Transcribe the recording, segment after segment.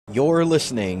You're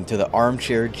listening to the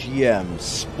Armchair GM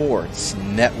Sports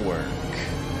Network.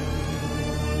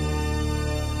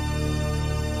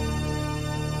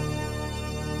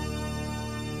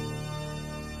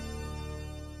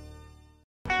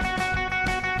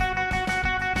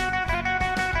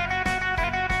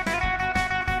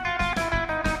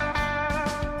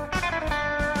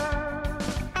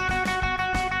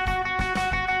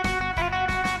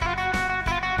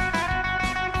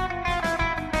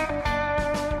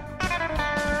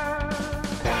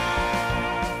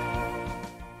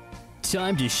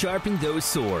 Time to sharpen those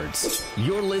swords.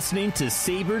 You're listening to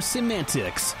Sabres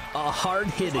Semantics, a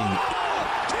hard-hitting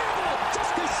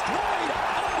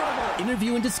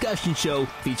interview and discussion show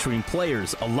featuring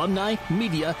players, alumni,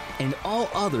 media, and all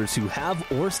others who have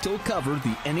or still cover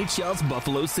the NHL's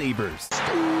Buffalo Sabres.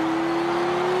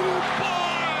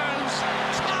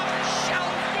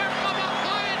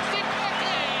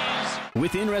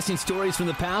 With interesting stories from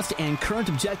the past and current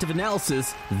objective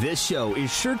analysis, this show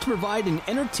is sure to provide an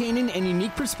entertaining and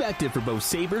unique perspective for both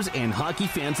Sabres and hockey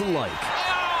fans alike.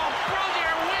 Oh,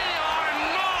 brother, we are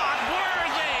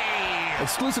not worthy!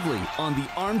 Exclusively on the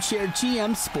Armchair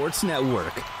GM Sports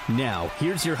Network. Now,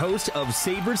 here's your host of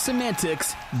Sabres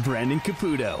Semantics, Brandon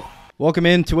Caputo. Welcome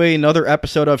into another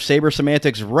episode of Sabres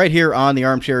Semantics right here on the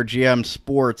Armchair GM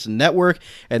Sports Network,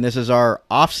 and this is our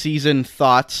off-season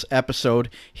thoughts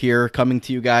episode here coming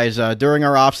to you guys during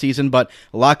our off-season, but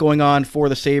a lot going on for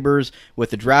the Sabres with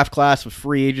the draft class, with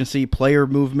free agency, player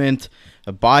movement,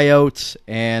 buyouts,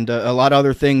 and a lot of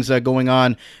other things going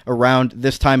on around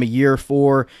this time of year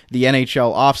for the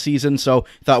NHL offseason. So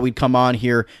thought we'd come on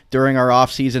here during our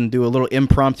offseason, do a little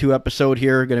impromptu episode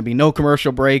here. Going to be no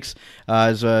commercial breaks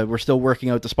as we're still working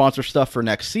out the sponsor stuff for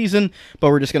next season, but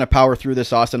we're just going to power through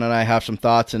this. Austin and I have some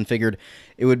thoughts and figured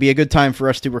it would be a good time for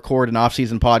us to record an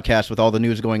off-season podcast with all the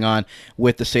news going on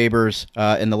with the Sabres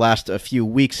in the last few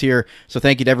weeks here. So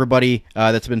thank you to everybody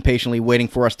that's been patiently waiting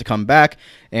for us to come back,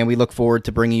 and we look forward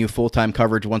to bringing you full-time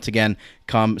coverage once again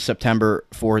come September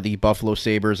for the Buffalo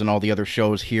Sabres and all the other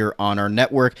shows here on our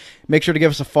network. Make sure to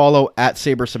give us a follow at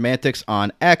Sabres Semantics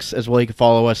on X, as well. You can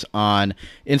follow us on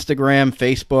Instagram,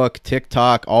 Facebook,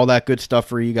 TikTok, all that good stuff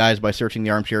for you guys by searching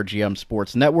the Armchair GM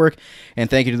Sports Network. And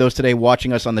thank you to those today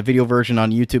watching us on the video version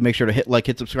on YouTube. Make sure to hit like,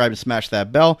 hit subscribe, and smash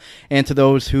that bell. And to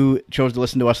those who chose to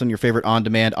listen to us on your favorite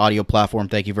on-demand audio platform,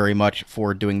 thank you very much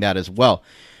for doing that as well.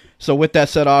 So with that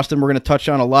said, Austin, we're going to touch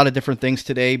on a lot of different things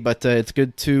today, but it's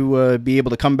good to be able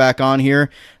to come back on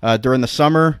here during the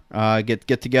summer,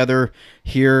 get together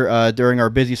here during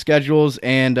our busy schedules,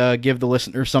 and give the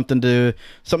listeners something to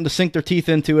sink their teeth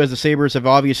into, as the Sabres have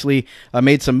obviously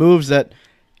made some moves that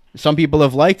some people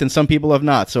have liked and some people have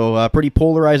not. So pretty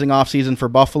polarizing offseason for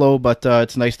Buffalo, but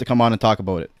it's nice to come on and talk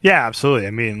about it. Yeah, absolutely.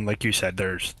 I mean, like you said,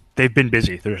 they've been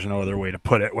busy. There's no other way to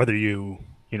put it. Whether you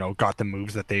got the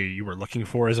moves that you were looking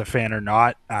for as a fan or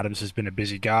not, Adams has been a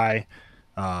busy guy.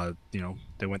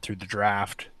 They went through the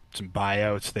draft, some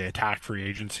buyouts, they attacked free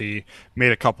agency,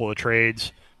 made a couple of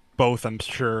trades, both I'm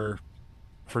sure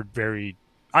for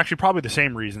probably the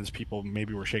same reasons. People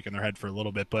maybe were shaking their head for a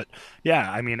little bit, but yeah,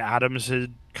 I mean, Adams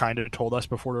had kind of told us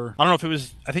before, I don't know if it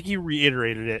was, I think he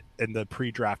reiterated it in the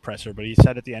pre-draft presser, but he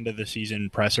said at the end of the season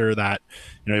presser that,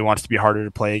 he wants to be harder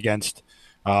to play against.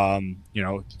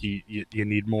 You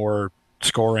need more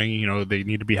scoring, they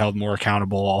need to be held more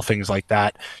accountable, all things like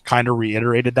that. Kind of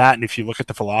reiterated that. And if you look at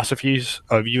the philosophies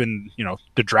of even,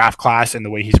 the draft class and the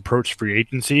way he's approached free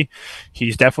agency,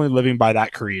 he's definitely living by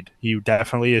that creed. He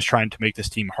definitely is trying to make this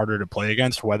team harder to play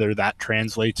against. Whether that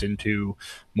translates into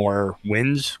more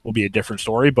wins will be a different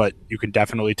story, but you can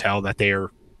definitely tell that they are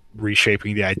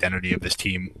reshaping the identity of this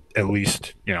team, at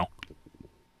least,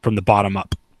 from the bottom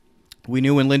up. We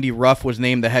knew when Lindy Ruff was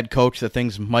named the head coach that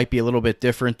things might be a little bit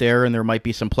different there, and there might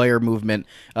be some player movement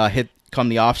hit come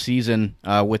the offseason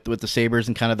with the Sabres,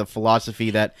 and kind of the philosophy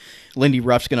that Lindy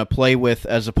Ruff's going to play with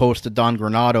as opposed to Don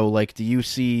Granato. Like, do you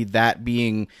see that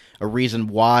being a reason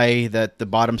why that the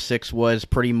bottom six was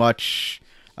pretty much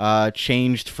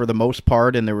changed for the most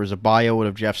part, and there was a buyout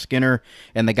of Jeff Skinner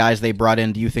and the guys they brought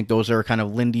in? Do you think those are kind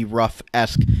of Lindy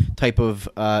Ruff-esque type of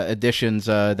additions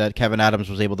that Kevin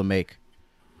Adams was able to make?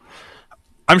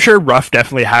 I'm sure Ruff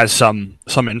definitely has some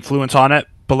influence on it,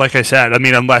 but like I said, I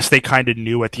mean, unless they kind of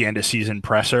knew at the end of season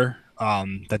presser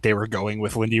that they were going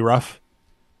with Lindy Ruff,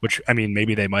 which, I mean,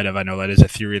 maybe they might have. I know that is a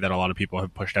theory that a lot of people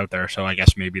have pushed out there, so I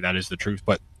guess maybe that is the truth.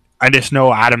 But I just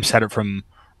know Adam said it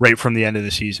right from the end of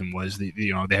the season was they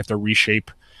have to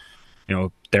reshape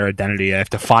their identity. They have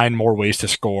to find more ways to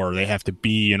score. They have to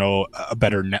be a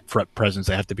better net front presence.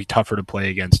 They have to be tougher to play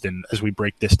against. And as we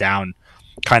break this down,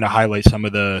 kind of highlight some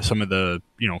of the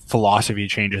philosophy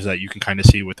changes that you can kind of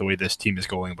see with the way this team is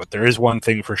going. But there is one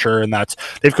thing for sure, and that's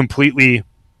they've completely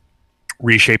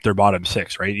reshaped their bottom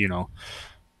six, right?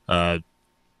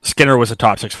 Skinner was a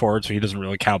top six forward, so he doesn't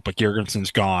really count, but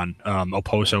Girgenson's gone,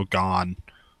 Oposo gone,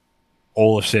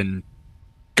 Olofsson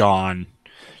gone.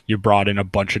 You brought in a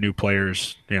bunch of new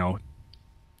players. I've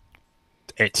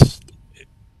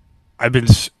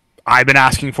been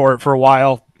asking for it for a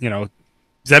while.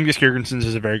 Zemgus Girgensons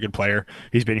is a very good player.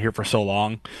 He's been here for so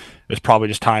long. It's probably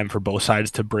just time for both sides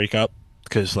to break up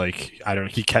because,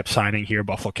 he kept signing here.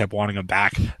 Buffalo kept wanting him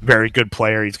back. Very good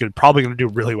player. He's probably going to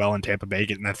do really well in Tampa Bay,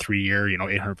 getting that 3-year,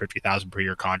 $850,000 per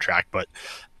year contract. But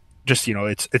just,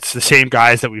 it's the same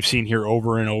guys that we've seen here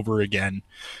over and over again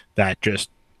that just,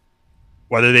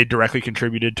 whether they directly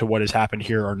contributed to what has happened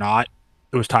here or not,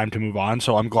 it was time to move on.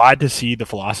 So I'm glad to see the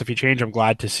philosophy change. I'm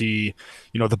glad to see,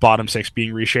 the bottom six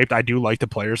being reshaped. I do like the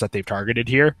players that they've targeted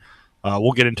here.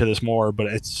 We'll get into this more, but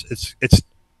it's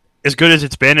as good as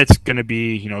it's been. It's going to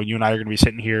be, you and I are going to be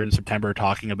sitting here in September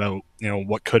talking about,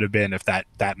 what could have been if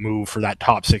that move for that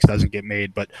top six doesn't get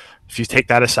made. But if you take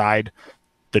that aside,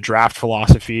 the draft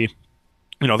philosophy,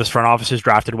 this front office has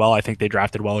drafted well. I think they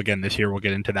drafted well again this year. We'll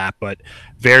get into that, but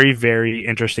very, very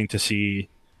interesting to see,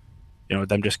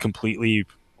 them just completely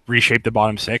reshape the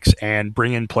bottom six and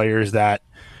bring in players that,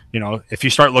 if you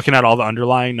start looking at all the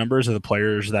underlying numbers of the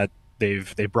players that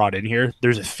they've brought in here,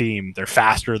 there's a theme. They're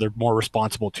faster. They're more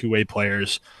responsible two-way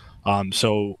players.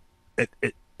 So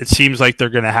it seems like they're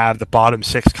going to have the bottom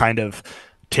six kind of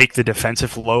take the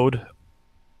defensive load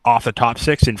off the top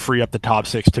six and free up the top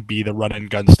six to be the run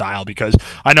and gun style, because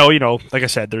I know, like I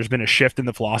said, there's been a shift in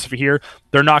the philosophy here.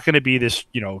 They're not going to be this,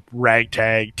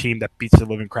 ragtag team that beats the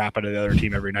living crap out of the other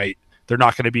team every night. They're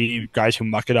not going to be guys who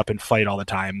muck it up and fight all the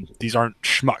time. These aren't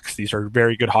schmucks. These are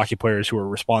very good hockey players who are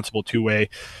responsible two-way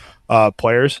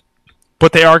players,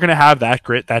 but they are going to have that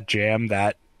grit, that jam,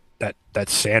 that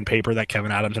sandpaper that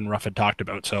Kevin Adams and Ruff had talked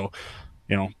about. So,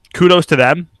 kudos to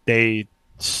them. They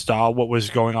saw what was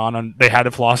going on. They had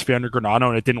a philosophy under Granato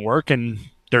and it didn't work, and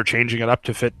they're changing it up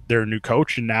to fit their new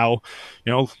coach. And now,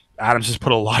 Adams has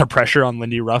put a lot of pressure on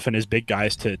Lindy Ruff and his big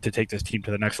guys to take this team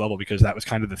to the next level, because that was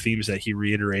kind of the themes that he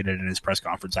reiterated in his press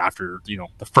conference after,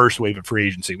 the first wave of free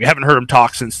agency. We haven't heard him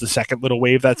talk since the second little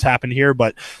wave that's happened here,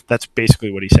 but that's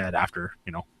basically what he said after,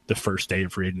 the first day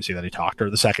of free agency that he talked, or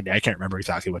the second day. I can't remember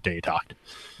exactly what day he talked.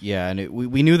 Yeah, and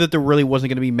we knew that there really wasn't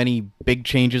going to be many big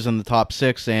changes in the top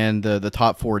six and the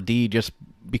top 4D, just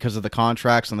because of the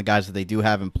contracts and the guys that they do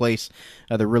have in place.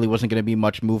 There really wasn't going to be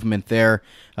much movement there.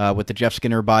 With the Jeff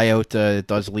Skinner buyout, it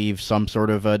does leave some sort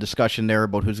of discussion there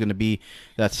about who's going to be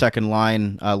that second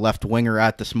line left winger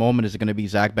at this moment. Is it going to be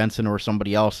Zach Benson or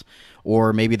somebody else?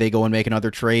 Or maybe they go and make another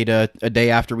trade a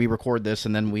day after we record this,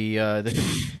 and then we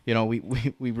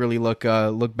really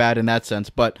look bad in that sense.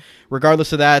 But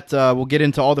regardless of that, we'll get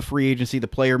into all the free agency, the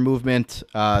player movement,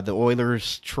 the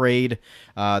Oilers trade,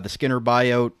 the Skinner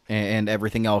buyout, and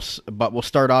everything else. But we'll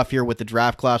start off here with the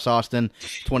draft class, Austin,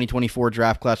 2024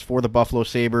 draft class for the Buffalo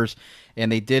Sabres.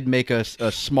 And they did make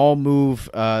a small move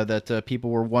that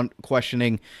people were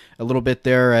questioning a little bit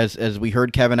there, as we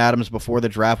heard Kevin Adams before the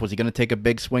draft. Was he going to take a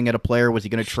big swing at a player? Was he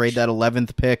going to trade that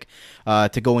 11th pick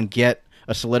to go and get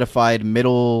a solidified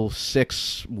middle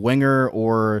six winger,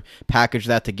 or package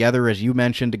that together, as you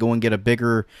mentioned, to go and get a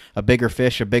bigger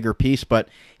fish, a bigger piece? But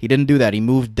he didn't do that. He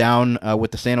moved down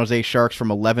with the San Jose Sharks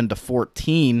from 11 to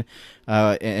 14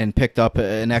 and picked up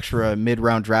an extra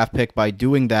mid-round draft pick by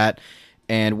doing that.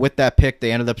 And with that pick,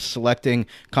 they ended up selecting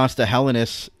Konsta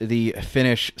Helenius, the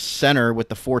Finnish center, with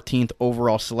the 14th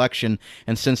overall selection.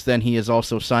 And since then, he has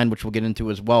also signed, which we'll get into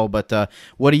as well. But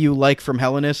what do you like from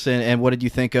Helenius, and what did you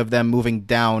think of them moving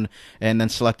down and then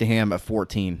selecting him at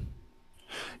 14?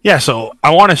 Yeah, so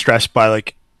I want to stress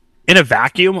in a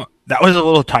vacuum, that was a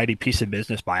little tidy piece of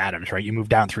business by Adams, right? You move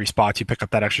down 3 spots, you pick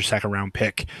up that extra second-round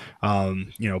pick.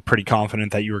 Pretty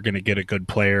confident that you were going to get a good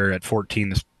player at 14.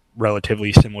 This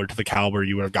relatively similar to the caliber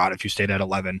you would have got if you stayed at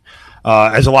 11.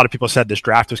 As a lot of people said, this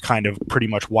draft was kind of pretty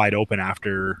much wide open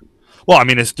after. Well, I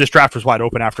mean, this draft was wide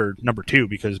open after number 2,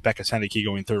 because Becca Sendeke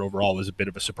going 3rd overall was a bit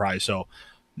of a surprise. So,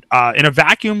 in a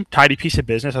vacuum, tidy piece of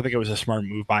business. I think it was a smart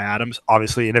move by Adams.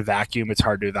 Obviously, in a vacuum, it's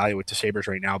hard to evaluate the Sabres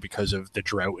right now because of the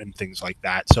drought and things like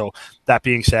that. So, that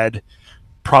being said,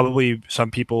 probably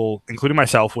some people, including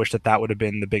myself, wish that would have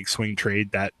been the big swing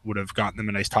trade that would have gotten them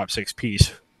a nice top 6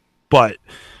 piece. But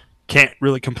can't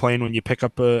really complain when you pick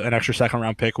up an extra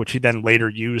second-round pick, which he then later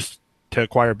used to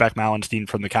acquire Beck Mallenstein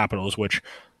from the Capitals, which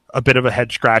a bit of a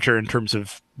head-scratcher in terms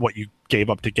of what you gave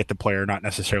up to get the player, not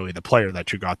necessarily the player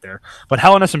that you got there. But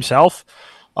Helenius himself,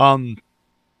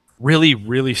 really,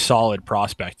 really solid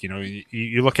prospect.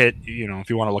 You look at, if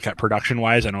you want to look at production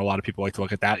wise, I know a lot of people like to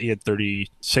look at that. He had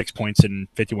 36 points in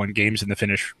 51 games in the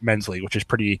Finnish men's league, which is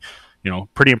pretty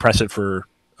impressive for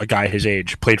a guy his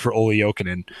age. Played for Olli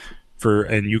Jokinen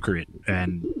and Jukurit,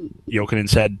 and Jokinen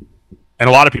said, and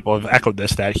a lot of people have echoed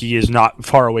this, that he is not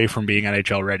far away from being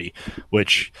NHL ready,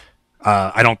 which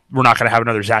we're not going to have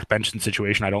another Zach Benson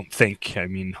situation, I don't think. I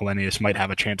mean, Hellenius might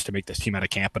have a chance to make this team out of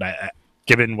camp, but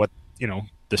given what,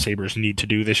 the Sabres need to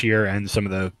do this year and some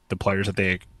of the players that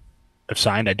they have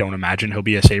signed, I don't imagine he'll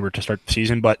be a Sabre to start the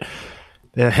season, but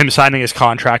him signing his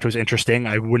contract was interesting.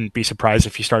 I wouldn't be surprised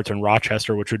if he starts in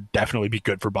Rochester, which would definitely be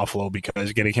good for Buffalo,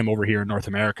 because getting him over here in North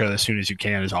America as soon as you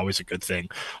can is always a good thing.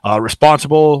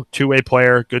 Responsible, two-way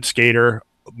player, good skater,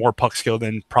 more puck skill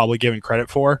than probably given credit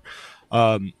for.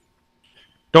 Don't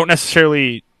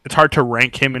necessarily... It's hard to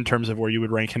rank him in terms of where you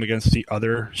would rank him against the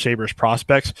other Sabres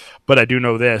prospects, but I do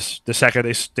know this. The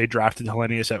second they drafted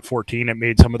Hellenius at 14, it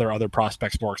made some of their other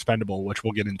prospects more expendable, which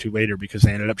we'll get into later, because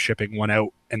they ended up shipping one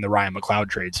out in the Ryan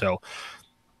McLeod trade. So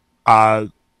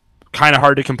kind of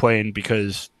hard to complain,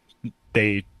 because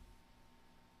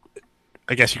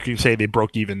I guess you can say they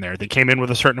broke even there. They came in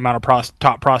with a certain amount of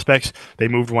top prospects. They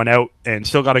moved one out and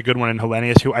still got a good one in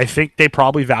Hellenius, who I think they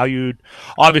probably valued.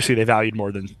 Obviously, they valued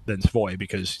more than Savoie,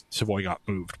 because Savoie got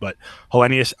moved. But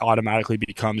Hellenius automatically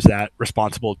becomes that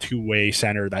responsible two-way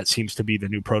center that seems to be the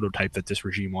new prototype that this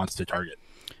regime wants to target.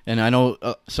 And I know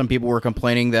some people were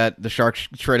complaining that the Sharks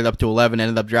traded up to 11,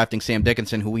 ended up drafting Sam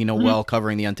Dickinson, who we know well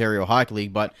covering the Ontario Hockey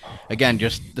League. But again,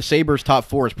 just the Sabres' top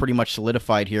four is pretty much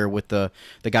solidified here with the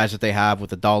guys that they have, with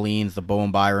the Dahleens, the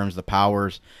Bowen Byrams, the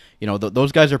Powers.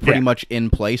 Those guys are pretty much in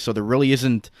place, so there really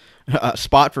isn't a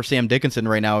spot for Sam Dickinson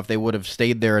right now. If they would have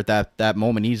stayed there at that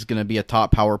moment, he's going to be a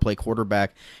top power play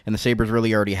quarterback, and the Sabres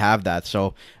really already have that.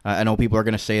 So I know people are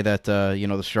going to say that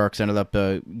the Sharks ended up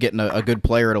getting a good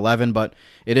player at 11, but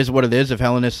it is what it is. If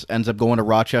Hellenius ends up going to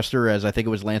Rochester, as I think it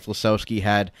was Lance Lasowski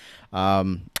had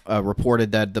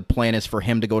reported that the plan is for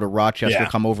him to go to Rochester,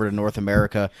 come over to North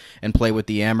America, and play with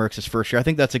the Amerks his first year. I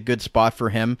think that's a good spot for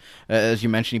him. As you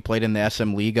mentioned, he played in the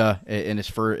SM Liga in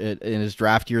his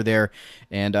draft year there,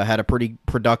 and had a pretty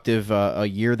productive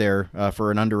year there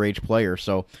for an underage player.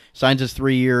 So signs his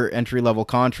 3-year entry-level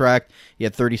contract. He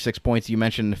had 36 points, you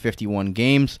mentioned, in 51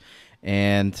 games,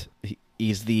 and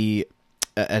he's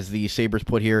as the Sabres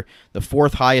put here, the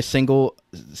 4th highest single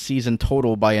season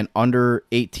total by an under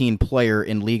 18 player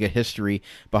in Liga history,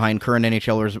 behind current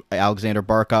NHLers Alexander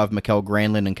Barkov, Mikhail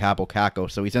Granlund, and Kaapo Kakko.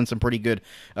 So he's in some pretty good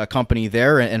company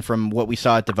there, and from what we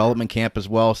saw at development camp as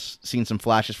well, seen some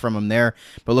flashes from him there.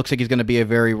 But it looks like he's going to be a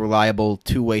very reliable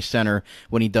two-way center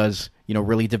when he does,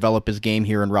 really develop his game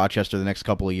here in Rochester the next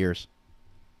couple of years.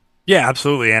 Yeah,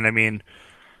 absolutely. And I mean,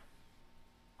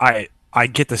 I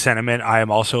get the sentiment. I am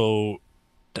also...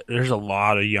 There's a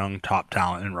lot of young top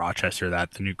talent in Rochester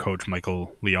that the new coach,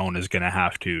 Michael Leone, is going to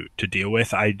have to deal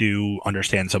with. I do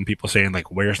understand some people saying,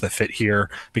 like, where's the fit here?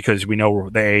 Because we know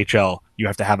the AHL, you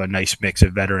have to have a nice mix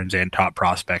of veterans and top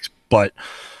prospects. But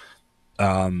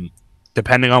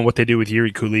depending on what they do with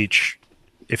Yuri Kulich,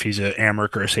 if he's an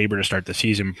Amerk or a Sabre to start the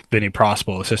season, Vinny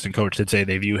Prospel, assistant coach, did say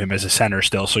they view him as a center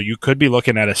still. So you could be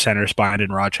looking at a center spine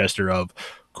in Rochester of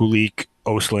Kulich,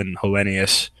 Oslin,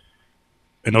 Hellenius,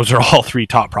 and those are all 3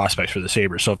 top prospects for the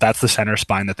Sabres. So if that's the center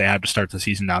spine that they have to start the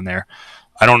season down there,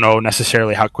 I don't know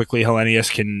necessarily how quickly Hellenius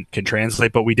can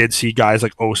translate, but we did see guys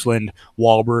like Oslin,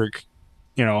 Wahlberg,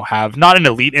 have not an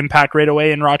elite impact right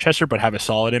away in Rochester, but have a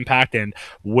solid impact, and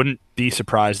wouldn't be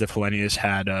surprised if Hellenius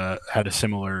had a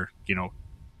similar,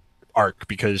 arc,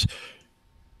 because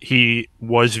he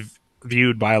was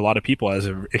viewed by a lot of people as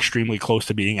extremely close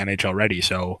to being NHL ready.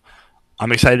 So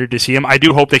I'm excited to see him. I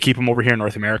do hope they keep him over here in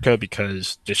North America,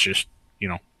 because it's just,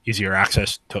 easier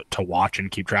access to watch and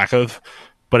keep track of.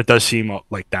 But it does seem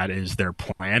like that is their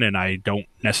plan, and I don't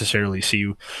necessarily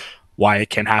see why it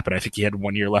can't happen. I think he had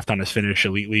 1 year left on his Finnish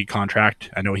Elite League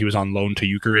contract. I know he was on loan to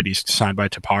Jukurit. He's signed by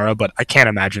Tappara, but I can't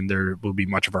imagine there will be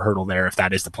much of a hurdle there if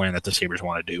that is the plan that the Sabres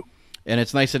want to do. And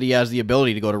it's nice that he has the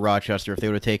ability to go to Rochester. If they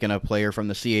would have taken a player from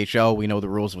the CHL, we know the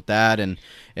rules with that, and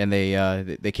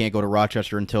they can't go to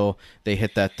Rochester until they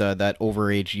hit that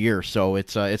overage year. So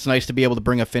it's nice to be able to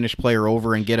bring a Finnish player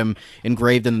over and get him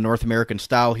engraved in the North American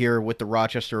style here with the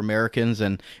Rochester Americans,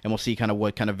 and we'll see kind of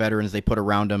what kind of veterans they put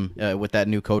around him with that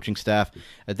new coaching staff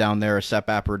down there. Sepp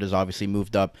Appert has obviously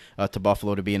moved up to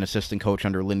Buffalo to be an assistant coach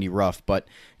under Lindy Ruff. But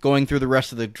going through the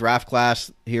rest of the draft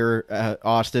class here,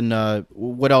 Austin,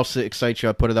 what else excites you?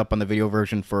 I put it up on the video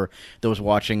version for those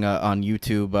watching on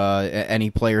YouTube. Any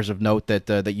players of note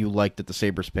that you like that the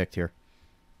Sabres picked here?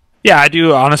 Yeah, I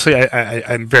do. Honestly,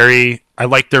 I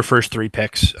like their first three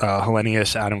picks.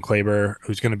 Hellenius, Adam Kleber,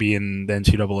 who's going to be in the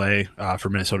NCAA for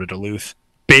Minnesota Duluth.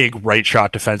 Big right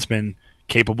shot defenseman,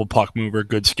 capable puck mover,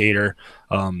 good skater.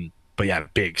 But yeah,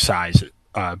 big size.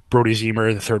 Brody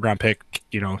Zemer, the third round pick,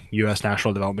 U.S.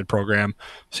 National Development Program.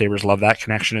 Sabres love that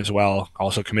connection as well.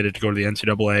 Also committed to go to the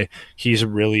NCAA. He's a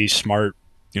really smart,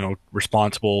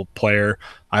 responsible player.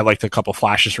 I liked a couple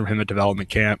flashes from him at development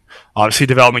camp. Obviously,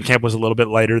 development camp was a little bit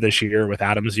lighter this year with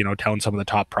Adams, telling some of the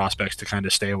top prospects to kind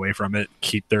of stay away from it,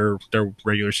 keep their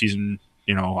regular season,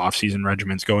 off-season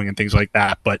regimens going and things like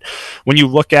that. But when you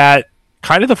look at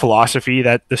kind of the philosophy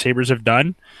that the Sabres have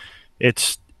done,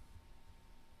 it's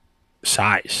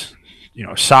size.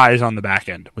 Size on the back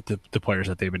end with the players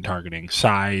that they've been targeting.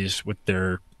 Size with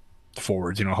their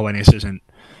forwards. Hellenius isn't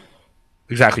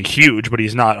exactly huge, but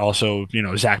he's not also,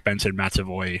 Zach Benson, Matt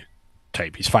Savoie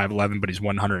type. He's 5'11", but he's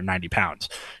 190 pounds.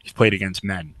 He's played against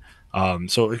men.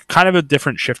 So kind of a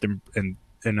different shift in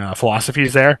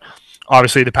philosophies there.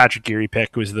 Obviously, the Patrick Geary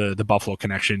pick was the Buffalo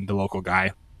connection, the local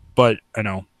guy. But I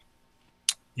know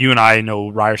you and I know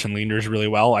Ryerson Leanders really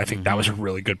well. I think that was a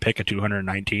really good pick at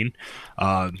 219.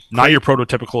 Not your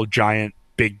prototypical giant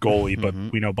big goalie, but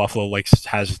we know Buffalo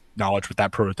has knowledge with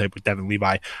that prototype with Devin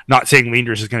Levi. Not saying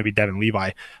Leanders is going to be Devin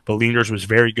Levi, but Leanders was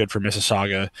very good for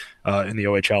Mississauga in the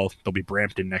OHL. They'll be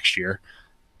Brampton next year.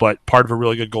 But part of a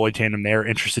really good goalie tandem there.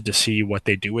 Interested to see what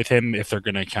they do with him, if they're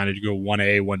going to kind of go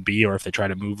 1A, 1B, or if they try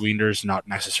to move Leanders. Not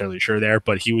necessarily sure there,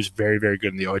 but he was very, very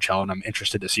good in the OHL, and I'm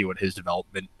interested to see what his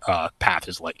development path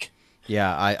is like.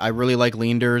 Yeah, I really like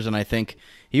Leanders, and I think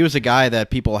he was a guy that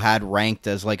people had ranked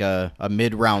as like a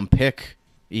mid-round pick,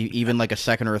 even like a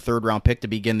second or a third-round pick to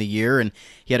begin the year, and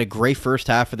he had a great first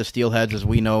half for the Steelheads, as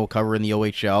we know, covering the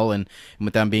OHL, and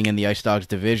with them being in the Ice Dogs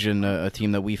division, a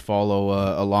team that we follow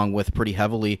along with pretty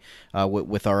heavily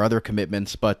with our other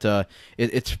commitments. But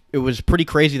it was pretty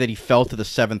crazy that he fell to the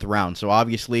 7th round, so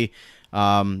obviously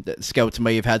the scouts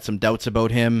may have had some doubts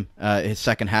about him. His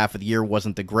second half of the year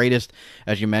wasn't the greatest.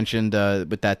 As you mentioned,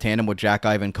 with that tandem with Jack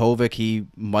Ivankovic, he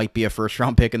might be a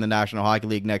first-round pick in the National Hockey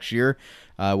League next year.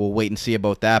 We'll wait and see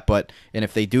about that. And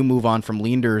if they do move on from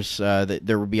Leanders,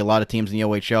 there would be a lot of teams in the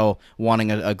OHL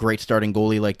wanting a great starting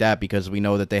goalie like that, because we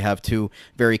know that they have two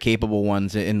very capable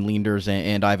ones in Leanders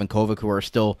and Ivankovic, who are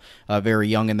still very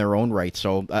young in their own right.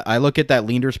 So I look at that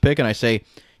Leanders pick and I say,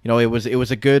 it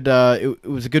was a good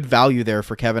value there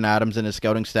for Kevin Adams and his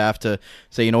scouting staff to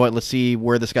say, let's see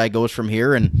where this guy goes from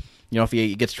here, and if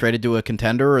he gets traded to a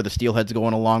contender or the Steelheads go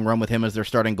on a long run with him as their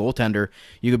starting goaltender,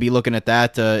 you could be looking at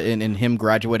that in him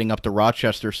graduating up to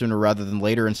Rochester sooner rather than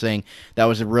later and saying that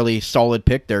was a really solid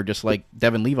pick there, just like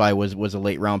Devin Levi was a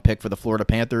late round pick for the Florida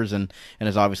Panthers and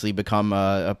has obviously become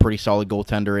a pretty solid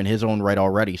goaltender in his own right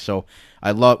already. So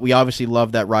we obviously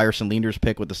love that Ryerson Leanders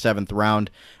pick with the 7th round,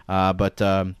 but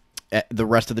the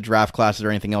rest of the draft class, is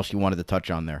there anything else you wanted to touch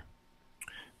on there?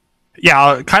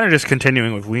 Yeah, kind of just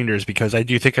continuing with Leanders, because I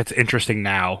do think it's interesting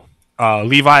now.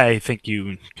 Levi, I think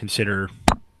you consider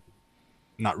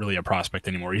not really a prospect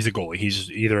anymore. He's a goalie. He's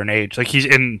either an age,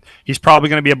 he's probably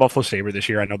going to be a Buffalo Sabre this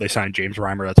year. I know they signed James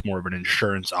Reimer. That's more of an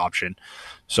insurance option.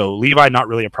 So Levi, not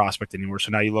really a prospect anymore. So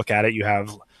now you look at it, you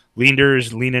have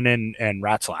Leanders, Leeninen, and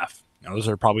Ratzlaff. Those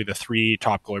are probably the three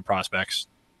top goalie prospects,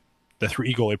 the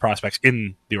three goalie prospects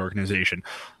in the organization.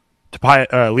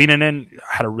 Leeninen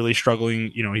had a really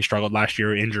struggling, he struggled last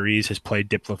year, injuries, his play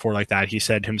dipped before like that. He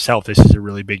said himself, this is a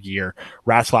really big year.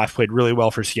 Ratzlaff played really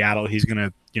well for Seattle. He's going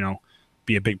to,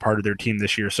 be a big part of their team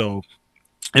this year. So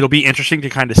it'll be interesting to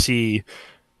kind of see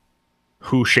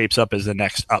who shapes up as the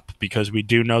next up, because we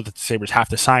do know that the Sabres have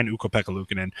to sign Ukko-Pekka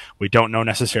Luukkonen. We don't know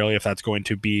necessarily if that's going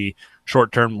to be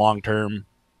short-term, long-term.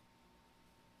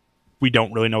 We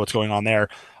don't really know what's going on there.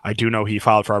 I do know he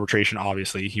filed for arbitration.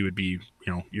 Obviously, he would be,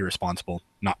 irresponsible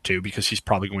not to, because he's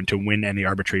probably going to win any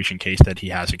arbitration case that he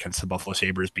has against the Buffalo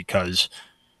Sabres, because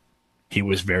he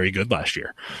was very good last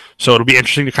year. So it'll be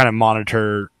interesting to kind of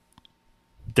monitor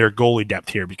their goalie depth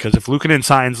here, because if Luukkonen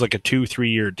signs like a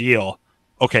 2-3 year deal,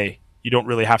 okay, you don't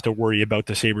really have to worry about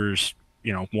the Sabres,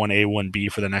 1A, 1B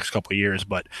for the next couple of years.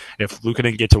 But if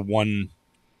Luukkonen gets a 1-2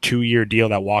 year deal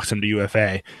that walks him to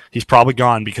UFA, he's probably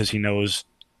gone, because he knows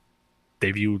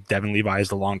they view Devin Levi as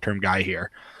the long-term guy here.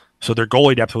 So their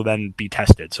goalie depth will then be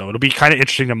tested. So it'll be kind of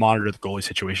interesting to monitor the goalie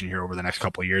situation here over the next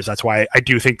couple of years. That's why I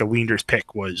do think the Leanders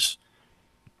pick was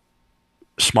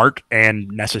smart and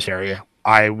necessary.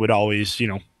 I would always,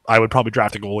 I would probably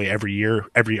draft a goalie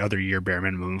every other year, bare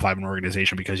minimum, if I'm an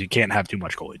organization, because you can't have too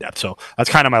much goalie depth. So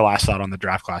that's kind of my last thought on the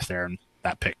draft class there and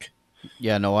that pick.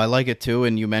 Yeah, no, I like it too.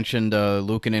 And you mentioned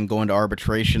Luukkonen going to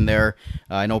arbitration there.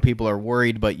 I know people are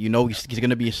worried, but you know he's going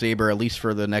to be a Sabre at least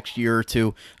for the next year or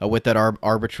two with that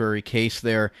arbitrary case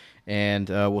there. And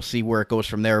we'll see where it goes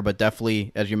from there. But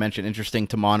definitely, as you mentioned, interesting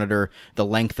to monitor the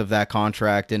length of that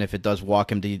contract. And if it does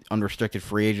walk him to unrestricted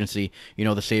free agency, you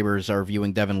know the Sabres are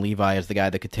viewing Devin Levi as the guy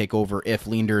that could take over if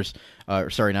Linders,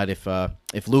 if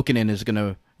Luukkonen is going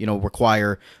to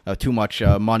require too much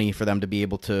money for them to be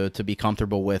able to be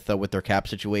comfortable with their cap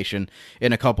situation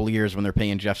in a couple of years when they're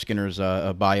paying Jeff Skinner's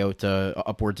a buyout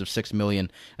upwards of $6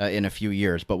 million in a few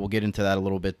years. But we'll get into that a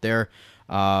little bit there.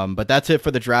 But that's it for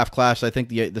the draft class. I think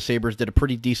the Sabres did a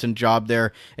pretty decent job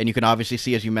there, and you can obviously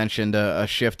see, as you mentioned, a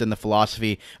shift in the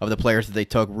philosophy of the players that they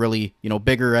took. Really,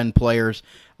 bigger end players.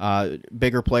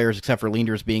 Bigger players, except for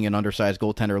Linders being an undersized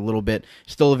goaltender a little bit.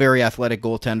 Still a very athletic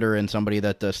goaltender, and somebody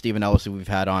that Stephen Ellis, who we've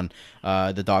had on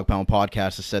the Dog Pound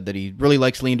podcast, has said that he really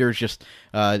likes Linders. Just,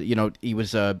 he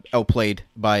was outplayed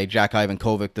by Jack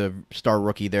Ivankovic, the star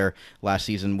rookie there last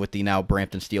season with the now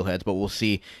Brampton Steelheads. But we'll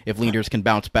see if Linders can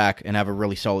bounce back and have a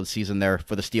really solid season there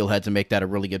for the Steelheads and make that a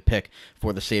really good pick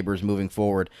for the Sabres moving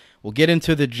forward. We'll get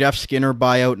into the Jeff Skinner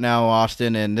buyout now,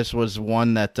 Austin, and this was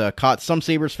one that caught some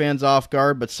Sabres fans off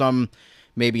guard, but some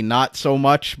maybe not so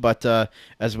much. But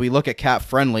as we look at Cap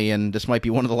Friendly, and this might be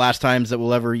one of the last times that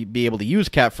we'll ever be able to use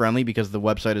Cap Friendly because the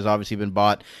website has obviously been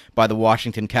bought by the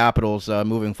Washington Capitals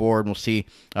moving forward. We'll see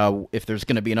if there's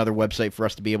going to be another website for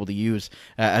us to be able to use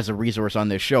as a resource on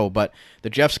this show. But the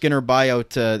Jeff Skinner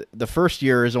buyout, the first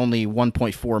year is only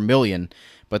 $1.4 million.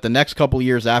 But the next couple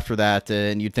years after that,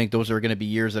 and you'd think those are going to be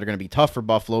years that are going to be tough for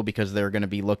Buffalo because they're going to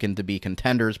be looking to be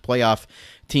contenders, playoff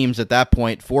teams at that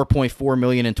point, $4.4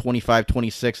 million in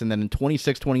 25-26, and then in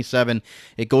 26-27,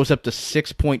 it goes up to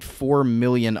 $6.4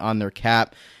 million on their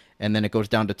cap, and then it goes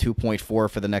down to 2.4 for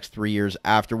the next 3 years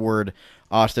afterward.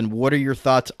 Austin, what are your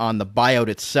thoughts on the buyout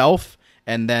itself,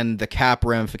 and then the cap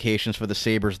ramifications for the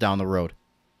Sabres down the road?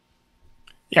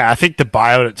 Yeah, I think the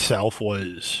buyout itself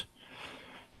was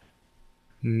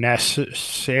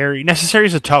necessary. Necessary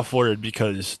is a tough word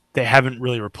because they haven't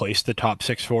really replaced the top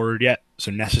six forward yet,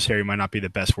 so necessary might not be the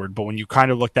best word. But when you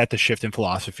kind of looked at the shift in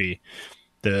philosophy,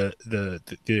 the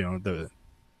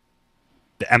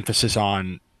emphasis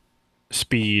on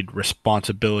speed,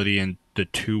 responsibility, and the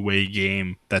two-way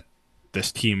game that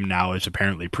this team now is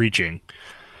apparently preaching,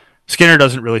 Skinner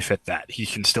doesn't really fit that. He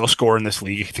can still score in this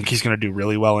league. I think he's going to do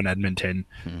really well in Edmonton.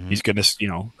 Mm-hmm. He's going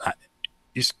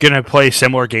to play a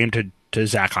similar game to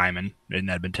Zach Hyman in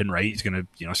Edmonton, right? He's going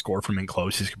to, score from in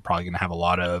close. He's probably going to have a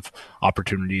lot of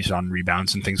opportunities on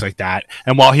rebounds and things like that.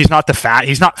 And while he's not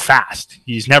fast.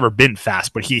 He's never been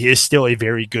fast, but he is still a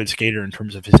very good skater in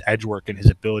terms of his edge work and his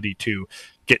ability to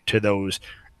get to those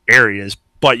areas.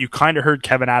 But you kind of heard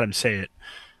Kevin Adams say it.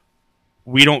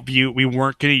 We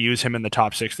weren't going to use him in the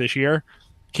top six this year.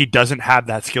 He doesn't have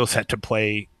that skill set to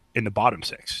play in the bottom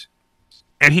six.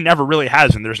 And he never really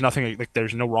has. And there's nothing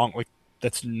there's no wrong.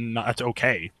 That's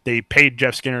okay. They paid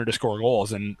Jeff Skinner to score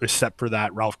goals, and except for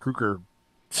that Ralph Kruger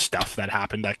stuff that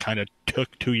happened that kind of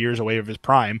took 2 years away of his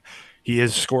prime, he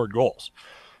has scored goals.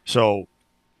 So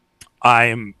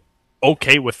I'm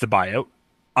okay with the buyout.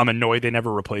 I'm annoyed they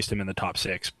never replaced him in the top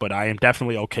six, but I am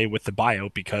definitely okay with the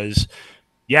buyout because,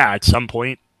 yeah, at some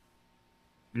point,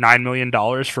 $9 million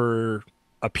for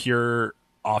a pure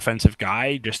offensive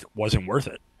guy just wasn't worth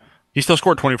it. He still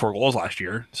scored 24 goals last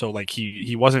year, so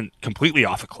he wasn't completely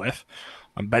off a cliff.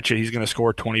 I bet you he's going to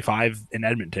score 25 in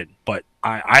Edmonton, but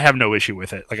I have no issue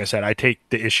with it. Like I said, I take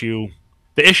the issue.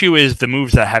 The issue is the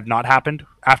moves that have not happened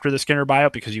after the Skinner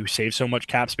buyout because you saved so much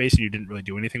cap space and you didn't really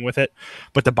do anything with it.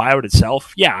 But the buyout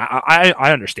itself, yeah,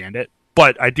 I understand it.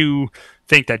 But I do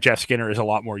think that Jeff Skinner is a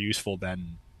lot more useful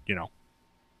than,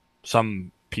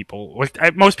 some people.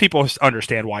 Most people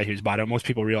understand why he was bought out. Most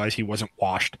people realize he wasn't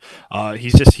washed.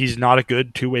 He's not a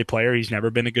good two-way player. He's never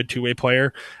been a good two-way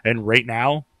player. And right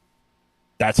now,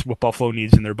 that's what Buffalo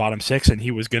needs in their bottom six, and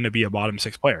he was going to be a bottom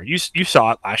six player. You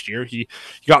saw it last year. He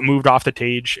got moved off the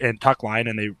Tage and Tuck line,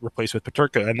 and they replaced with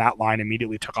Peterka, and that line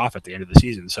immediately took off at the end of the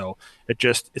season. So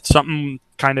it's something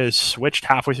kind of switched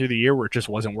halfway through the year where it just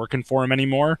wasn't working for him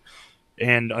anymore.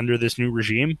 And under this new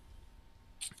regime,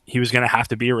 he was going to have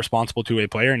to be a responsible two-way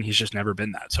player, and he's just never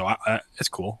been that. So it's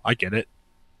cool. I get it.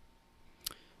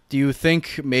 Do you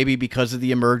think maybe because of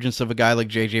the emergence of a guy like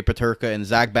J.J. Peterka and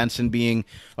Zach Benson being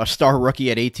a star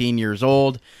rookie at 18 years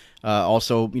old,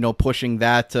 also pushing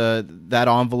that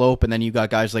envelope, and then you got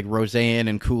guys like Roseanne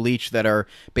and Kulich that are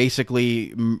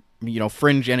basically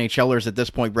fringe NHLers at this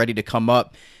point, ready to come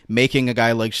up, making a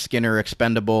guy like Skinner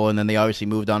expendable, and then they obviously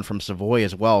moved on from Savoie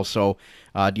as well. So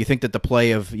do you think that the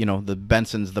play of the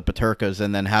Bensons, the Peterkas,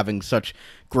 and then having such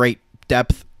great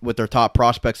depth with their top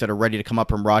prospects that are ready to come up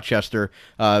from Rochester,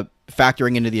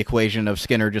 factoring into the equation of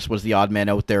Skinner just was the odd man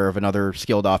out there of another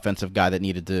skilled offensive guy that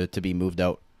needed to be moved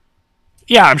out.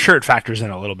 Yeah, I'm sure it factors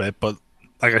in a little bit, but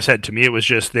like I said, to me, it was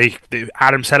just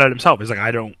Adam said it himself. He's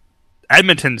like,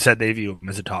 Edmonton said they view him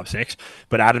as a top 6,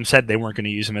 but Adam said they weren't going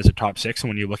to use him as a top 6. And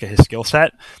when you look at his skill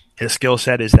set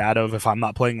is that of, if I'm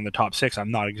not playing in the top 6, I'm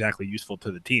not exactly useful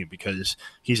to the team, because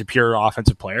he's a pure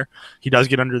offensive player. He does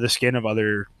get under the skin of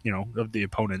other, of the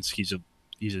opponents. He's a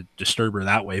disturber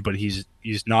that way, but he's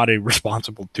not a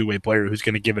responsible two-way player who's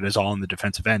going to give it his all in the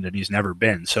defensive end, and he's never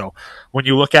been. So when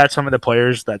you look at some of the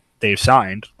players that they've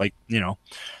signed, like,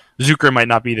 Zucker might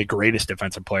not be the greatest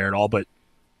defensive player at all, but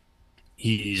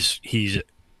he's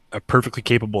a perfectly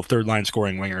capable third-line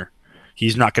scoring winger.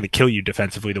 He's not going to kill you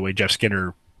defensively the way Jeff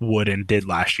Skinner would and did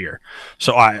last year.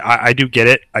 So I do get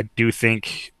it. I do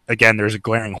think, again, there's a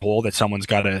glaring hole that someone's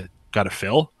got to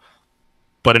fill.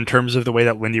 But in terms of the way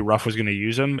that Lindy Ruff was going to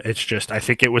use him, it's just, I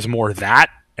think it was more that,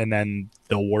 and then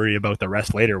they'll worry about the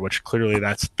rest later, which clearly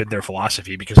that's been their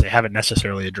philosophy, because they haven't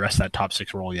necessarily addressed that top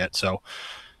 6 role yet. So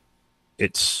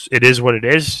it is what it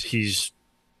is.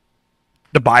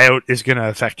 The buyout is going to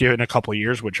affect you in a couple of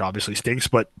years, which obviously stinks,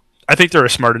 but I think they're a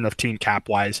smart enough team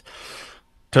cap-wise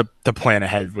to plan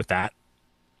ahead with that.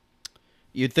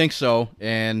 You'd think so,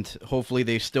 and hopefully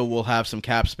they still will have some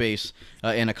cap space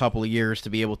in a couple of years to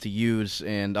be able to use,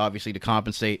 and obviously to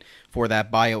compensate for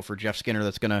that buyout for Jeff Skinner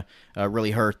that's going to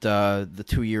really hurt the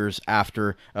 2 years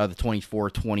after the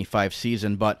 24-25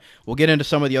 season. But we'll get into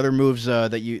some of the other moves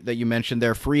that you mentioned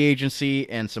there. Free agency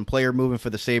and some player movement for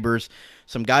the Sabres.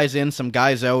 Some guys in, some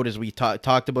guys out, as we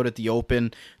talked about at the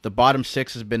Open. The bottom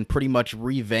 6 has been pretty much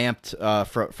revamped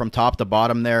from top to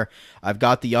bottom there. I've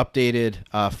got the updated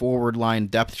forward line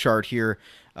depth chart here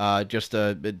just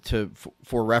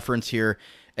for reference here.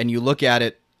 And you look at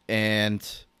it, and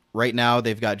right now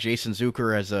they've got Jason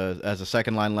Zucker as a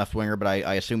second-line left winger, but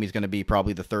I assume he's going to be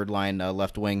probably the third-line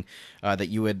left wing that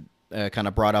you would kind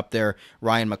of brought up there.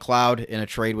 Ryan McLeod in a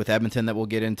trade with Edmonton that we'll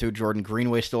get into. Jordan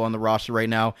Greenway still on the roster right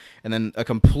now. And then a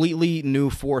completely new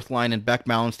fourth line in Beck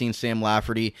Mallenstein, Sam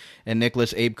Lafferty, and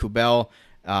Nicholas Abe Kubel.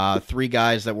 3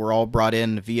 guys that were all brought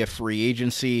in via free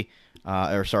agency.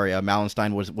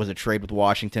 Mallenstein was a trade with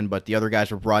Washington, but the other guys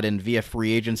were brought in via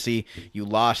free agency. You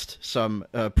lost some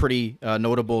pretty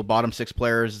notable bottom 6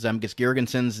 players. Zemgus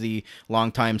Girgensons, the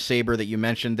longtime Sabre that you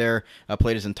mentioned there,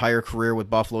 played his entire career with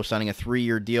Buffalo, signing a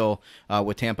 3-year deal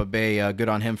with Tampa Bay. Good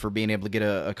on him for being able to get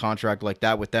a contract like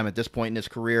that with them at this point in his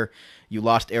career. You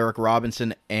lost Eric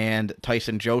Robinson and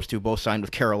Tyson Jost, who both signed with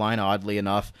Carolina, oddly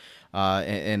enough,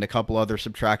 and a couple other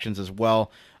subtractions as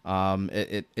well.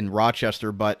 In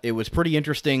Rochester, but it was pretty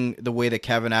interesting the way that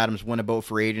Kevin Adams went about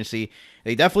free agency.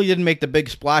 They definitely didn't make the big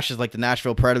splashes like the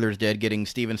Nashville Predators did, getting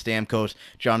Steven Stamkos,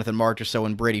 Jonathan Marchessault,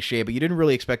 and Brady Shea, but you didn't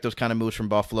really expect those kind of moves from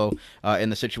Buffalo in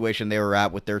the situation they were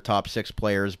at with their top 6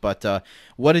 players. But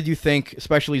what did you think,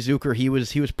 especially Zucker? He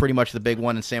was pretty much the big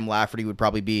one, and Sam Lafferty would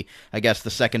probably be, I guess, the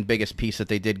second biggest piece that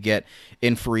they did get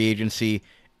in free agency.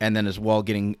 And then as well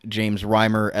getting James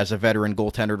Reimer as a veteran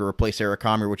goaltender to replace Eric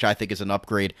Comrie, which I think is an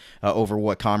upgrade over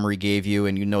what Comrie gave you.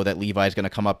 And you know that Levi's going to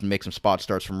come up and make some spot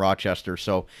starts from Rochester.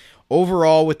 So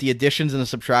overall, with the additions and the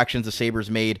subtractions the Sabres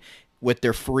made with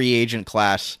their free agent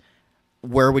class,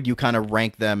 where would you kind of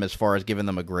rank them as far as giving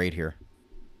them a grade here?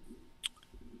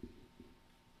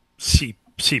 C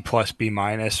plus, B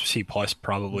minus. C plus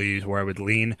probably is where I would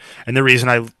lean. And the reason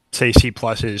I say C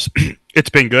plus is it's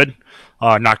been good.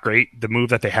 Not great. The move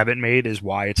that they haven't made is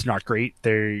why it's not great.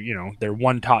 They're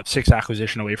one top 6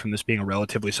 acquisition away from this being a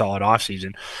relatively solid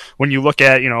offseason. When you look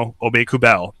at, Obey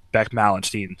Kubel, Beck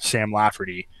Mallenstein, Sam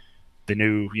Lafferty, the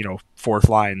new, fourth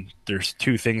line, there's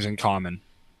 2 things in common.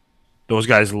 Those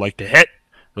guys like to hit.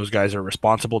 Those guys are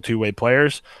responsible two-way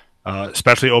players,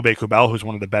 especially Obey Kubel, who's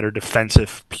one of the better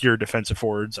pure defensive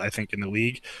forwards, I think, in the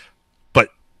league. But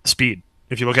speed.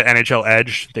 If you look at NHL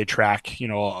Edge, they track, a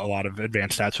lot of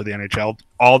advanced stats for the NHL.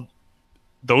 All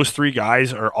those 3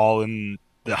 guys are all in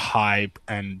the high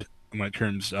end in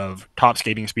terms of top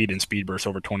skating speed and speed bursts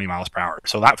over 20 miles per hour.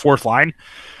 So that fourth line,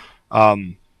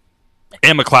 and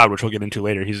McLeod, which we'll get into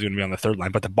later, he's going to be on the third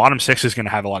line. But the bottom 6 is going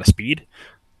to have a lot of speed.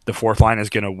 The fourth line is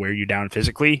going to wear you down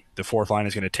physically. The fourth line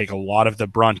is going to take a lot of the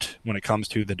brunt when it comes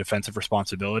to the defensive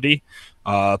responsibility.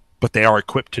 But they are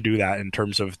equipped to do that in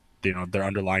terms of their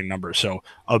underlying numbers. So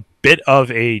a bit of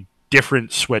a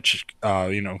different switch.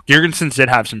 Girgensons did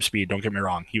have some speed, don't get me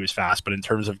wrong. He was fast, but in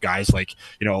terms of guys like,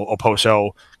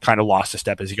 Oposo kind of lost a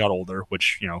step as he got older,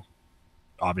 which,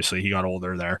 obviously he got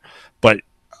older there. But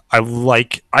I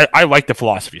like the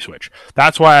philosophy switch.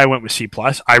 That's why I went with C+.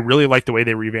 I really like the way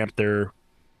they revamped their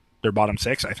their bottom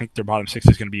six. I think their bottom six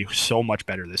is going to be so much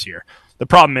better this year. The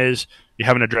problem is you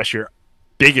haven't addressed your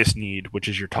biggest need, which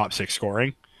is your top six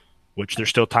scoring, which there's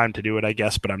still time to do it, I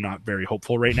guess, but I'm not very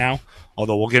hopeful right now.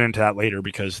 Although we'll get into that later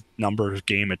because numbers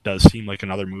game, it does seem like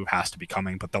another move has to be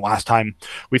coming. But the last time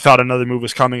we thought another move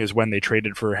was coming is when they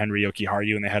traded for Henry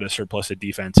Jokiharju and they had a surplus of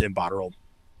defense, and Botterill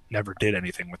never did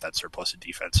anything with that surplus of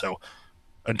defense. So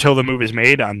until the move is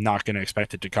made, I'm not going to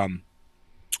expect it to come.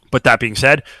 But that being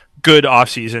said, good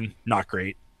offseason, not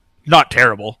great, not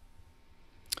terrible.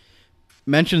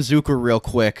 Mention Zucker real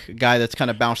quick, a guy that's kind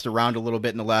of bounced around a little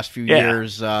bit in the last few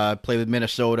years, played with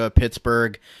Minnesota,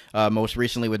 Pittsburgh, most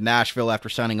recently with Nashville after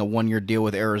signing a one-year deal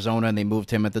with Arizona, and they moved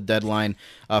him at the deadline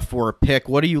for a pick.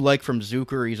 What do you like from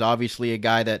Zucker? He's obviously a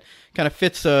guy that kind of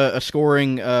fits a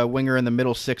scoring winger in the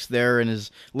middle six there and is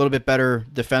a little bit better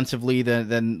defensively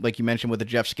than like you mentioned with the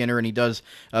Jeff Skinner, and he does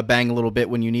bang a little bit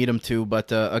when you need him to,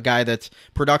 but a guy that's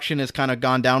production has kind of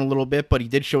gone down a little bit, but he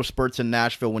did show spurts in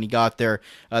Nashville when he got there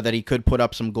that he could put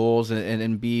up some goals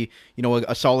and be, you know,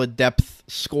 a solid depth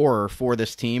scorer for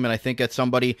this team. And I think it's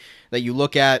somebody that you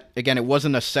look at, again, it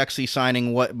wasn't a sexy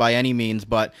signing by any means,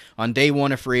 but on day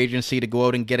one of free agency to go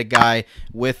out and get a guy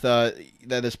with that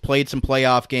has played some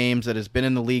playoff games, that has been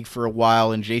in the league for a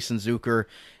while, and Jason Zucker,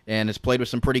 and has played with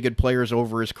some pretty good players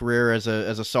over his career as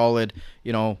a solid,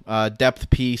 you know, depth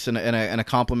piece and a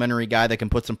complimentary guy that can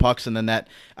put some pucks in the net.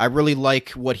 I really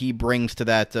like what he brings to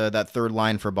that third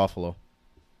line for Buffalo.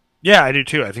 Yeah, I do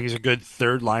too. I think he's a good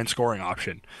third line scoring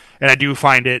option, and I do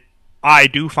find it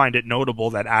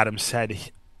notable that Adams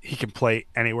said he can play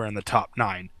anywhere in the top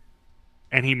nine,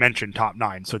 and he mentioned top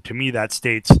nine. So to me, that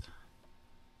states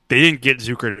they didn't get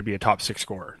Zucker to be a top six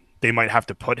scorer. They might have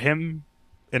to put him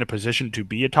in a position to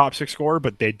be a top six scorer,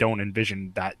 but they don't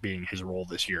envision that being his role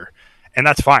this year, and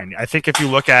that's fine. I think if you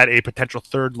look at a potential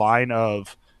third line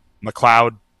of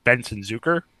McLeod, Benson,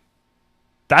 Zucker,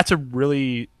 that's a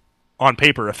really, on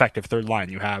paper, effective third line.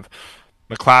 You have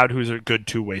McLeod, who's a good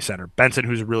two-way center. Benson,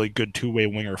 who's a really good two-way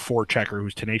winger, forechecker,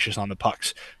 who's tenacious on the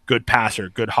pucks. Good passer,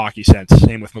 good hockey sense.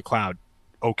 Same with McLeod.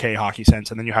 Okay hockey sense.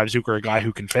 And then you have Zucker, a guy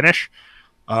who can finish.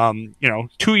 2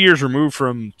 years removed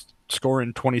from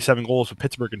scoring 27 goals with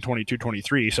Pittsburgh in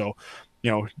 22-23. So,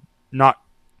 he's not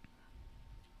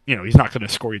going to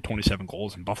score you 27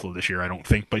 goals in Buffalo this year, I don't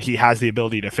think. But he has the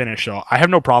ability to finish. So I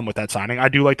have no problem with that signing. I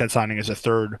do like that signing as a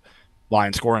third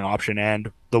line scoring option,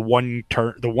 and the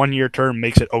 1 year term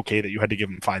makes it okay that you had to give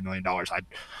him $5 million. On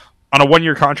a 1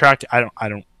 year contract, I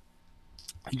don't.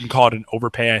 You can call it an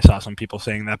overpay. I saw some people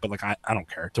saying that, but I don't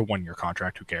care. It's a 1 year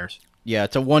contract. Who cares? Yeah,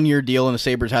 it's a 1 year deal, and the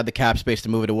Sabres had the cap space to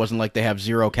move it. It wasn't like they have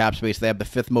zero cap space. They have the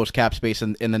fifth most cap space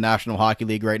in the National Hockey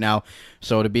League right now.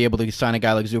 So to be able to sign a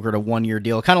guy like Zucker to a 1 year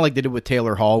deal, kind of like they did with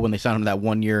Taylor Hall when they signed him to that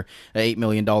 1 year, $8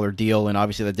 million deal, and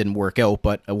obviously that didn't work out,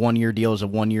 but a 1 year deal is a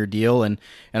 1 year deal, and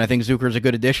I think Zucker is a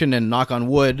good addition, and knock on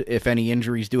wood, if any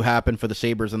injuries do happen for the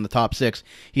Sabres in the top six,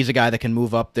 he's a guy that can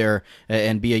move up there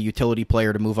and be a utility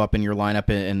player to move up in your lineup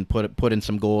and put in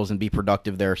some goals and be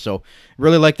productive there. So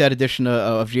really like that addition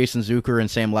of Jason Zucker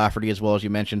and Sam Lafferty, as well as you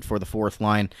mentioned, for the fourth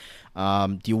line.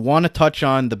 Do you want to touch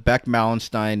on the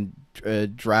Beck-Mallenstein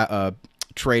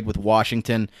trade with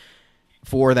Washington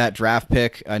for that draft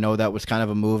pick? I know that was kind of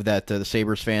a move that the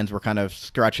Sabres fans were kind of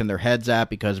scratching their heads at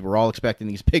because we're all expecting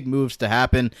these big moves to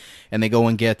happen, and they go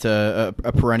and get a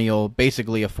perennial,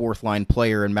 basically a fourth-line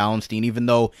player in Mallenstein, even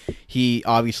though he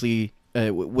obviously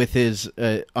with his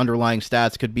underlying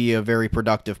stats could be a very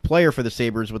productive player for the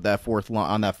Sabres with that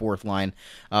on that fourth line.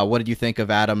 What did you think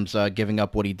of Adams giving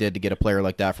up what he did to get a player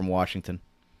like that from Washington?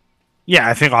 Yeah,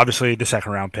 I think obviously the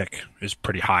second round pick is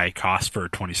pretty high cost for a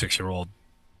 26-year-old,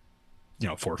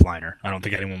 fourth liner. I don't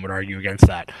think anyone would argue against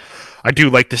that. I do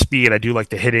like the speed. I do like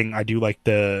the hitting. I do like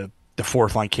the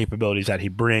fourth line capabilities that he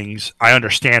brings. I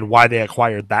understand why they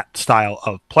acquired that style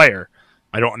of player.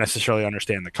 I don't necessarily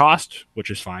understand the cost,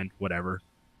 which is fine, whatever.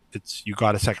 You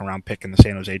got a second round pick in the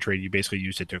San Jose trade. You basically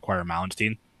used it to acquire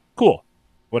Mallenstein. Cool,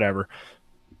 whatever.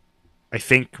 I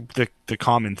think the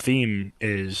common theme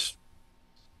is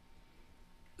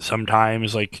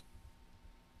sometimes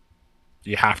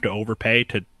you have to overpay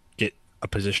to get a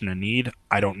position of need.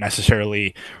 I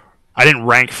didn't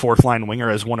rank fourth line winger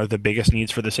as one of the biggest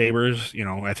needs for the Sabres.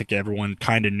 I think everyone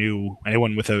kind of knew,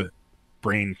 anyone with a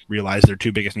brain realized their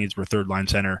two biggest needs were third line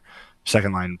center,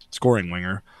 second line scoring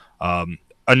winger. A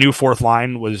new fourth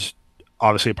line was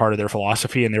obviously a part of their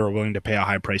philosophy, and they were willing to pay a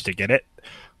high price to get it.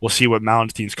 We'll see what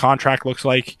Mallenstein's contract looks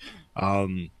like.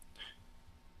 But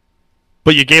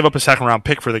you gave up a second round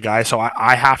pick for the guy, so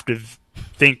I have to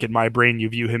think in my brain you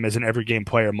view him as an every game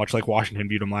player, much like Washington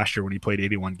viewed him last year when he played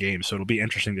 81 games. So it'll be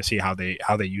interesting to see how they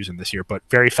use him this year. But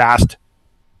very fast,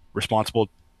 responsible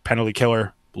penalty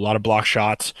killer, a lot of block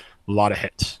shots, a lot of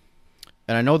hits.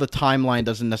 And I know the timeline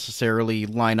doesn't necessarily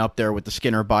line up there with the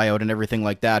Skinner buyout and everything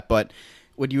like that, but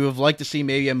would you have liked to see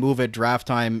maybe a move at draft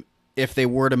time if they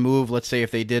were to move, let's say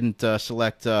if they didn't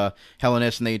select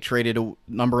Hellenis and they traded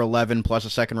number 11 plus a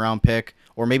second-round pick,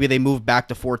 or maybe they moved back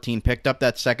to 14, picked up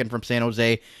that second from San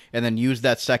Jose, and then used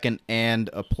that second and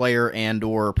a player and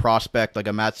or prospect like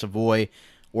a Matt Savoie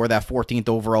or that 14th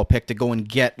overall pick to go and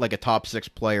get like a top 6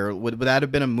 player? Would that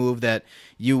have been a move that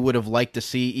you would have liked to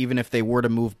see, even if they were to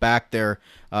move back there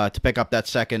to pick up that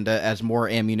second as more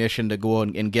ammunition to go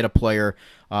and get a player?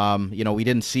 We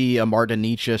didn't see a Martin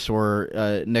Necas or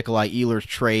Nikolai Ehlers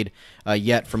trade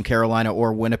yet from Carolina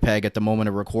or Winnipeg at the moment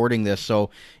of recording this,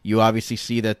 so you obviously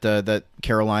see that that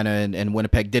Carolina and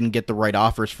Winnipeg didn't get the right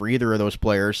offers for either of those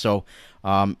players. So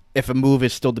if a move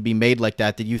is still to be made like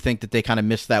that, did you think that they kind of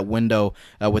missed that window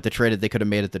with the trade that they could have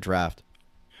made at the draft?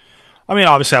 I mean,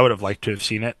 obviously, I would have liked to have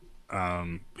seen it.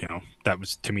 That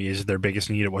was, to me, is their biggest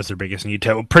need. It was their biggest need.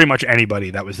 To pretty much anybody,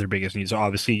 that was their biggest need. So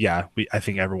obviously, yeah, I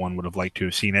think everyone would have liked to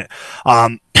have seen it.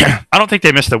 I don't think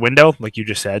they missed the window, like you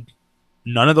just said.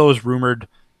 None of those rumored,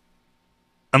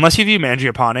 unless you view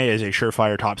Mangiapane as a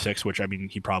surefire top 6, which, I mean,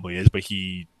 he probably is, but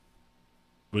he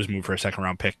was moved for a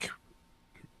second-round pick,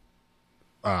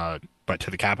 but to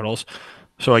the Capitals.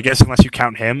 So I guess unless you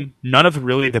count him, none of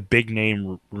really the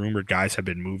big-name rumored guys have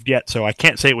been moved yet. So I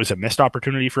can't say it was a missed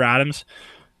opportunity for Adams.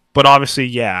 But obviously,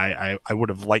 yeah, I would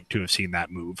have liked to have seen that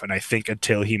move. And I think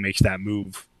until he makes that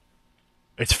move,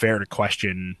 it's fair to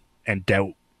question and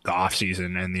doubt the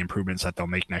offseason and the improvements that they'll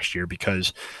make next year.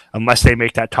 Because unless they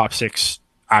make that top 6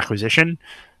 acquisition,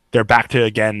 they're back to,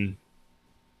 again,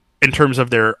 in terms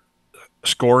of their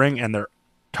scoring and their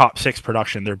top 6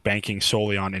 production, they're banking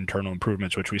solely on internal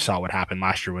improvements, which we saw what happened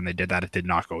last year when they did that. It did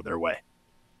not go their way.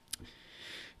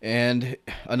 And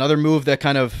another move that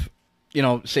kind of,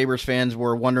 Sabres fans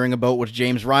were wondering about was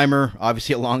James Reimer,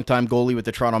 obviously a longtime goalie with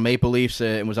the Toronto Maple Leafs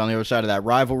and was on the other side of that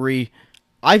rivalry.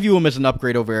 I view him as an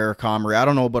upgrade over Eric Comrie. I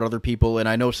don't know about other people, and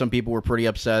I know some people were pretty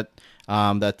upset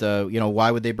that,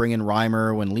 why would they bring in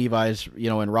Reimer when Levi's,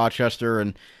 in Rochester?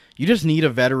 And you just need a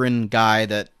veteran guy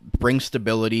that brings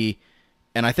stability.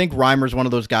 And I think Reimer's one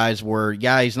of those guys where,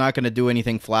 yeah, he's not going to do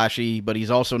anything flashy, but he's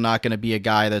also not going to be a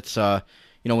guy that's,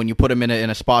 when you put him in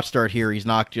a spot start here, he's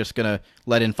not just going to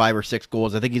let in 5 or 6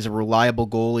 goals. I think he's a reliable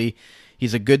goalie.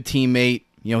 He's a good teammate.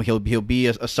 He'll be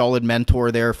a solid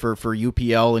mentor there for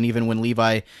UPL, and even when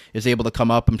Levi is able to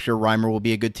come up, I'm sure Reimer will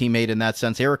be a good teammate in that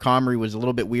sense. Eric Comrie was a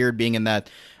little bit weird being in that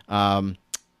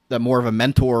more of a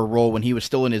mentor role when he was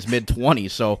still in his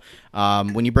mid-20s. So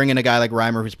when you bring in a guy like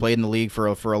Reimer who's played in the league for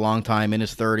a long time, in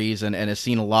his 30s, and has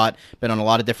seen a lot, been on a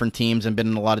lot of different teams and been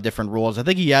in a lot of different roles, I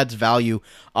think he adds value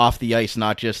off the ice,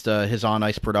 not just his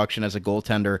on-ice production as a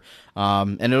goaltender.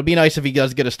 And it'll be nice if he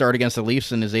does get a start against the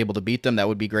Leafs and is able to beat them. That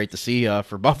would be great to see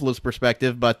for Buffalo's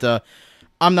perspective. But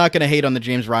I'm not going to hate on the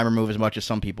James Reimer move as much as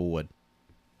some people would.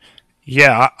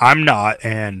 Yeah, I'm not,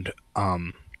 and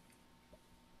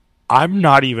I'm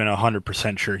not even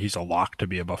 100% sure he's a lock to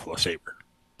be a Buffalo Sabre.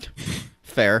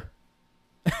 Fair.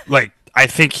 I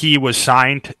think he was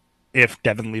signed if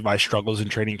Devin Levi struggles in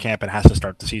training camp and has to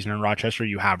start the season in Rochester.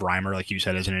 You have Reimer, like you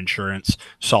said, as an insurance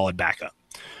solid backup.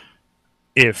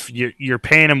 If you're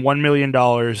paying him $1 million,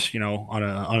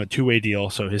 on a 2-way deal,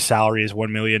 so his salary is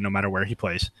 $1 million no matter where he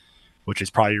plays, which is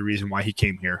probably the reason why he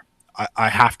came here. I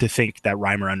have to think that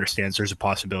Reimer understands there's a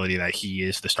possibility that he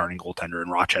is the starting goaltender in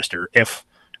Rochester if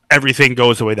everything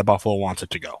goes the way that Buffalo wants it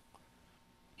to go.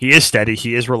 He is steady.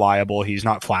 He is reliable. He's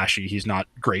not flashy. He's not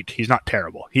great. He's not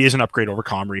terrible. He is an upgrade over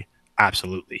Comrie.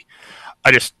 Absolutely.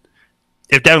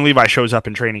 If Devin Levi shows up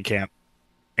in training camp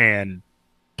and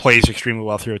plays extremely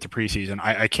well throughout the preseason,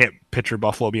 I can't picture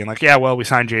Buffalo being like, yeah, well, we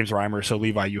signed James Reimer, so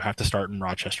Levi, you have to start in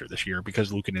Rochester this year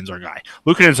because Luukkonen's our guy.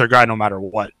 Luukkonen's our guy no matter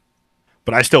what.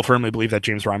 But I still firmly believe that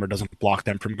James Reimer doesn't block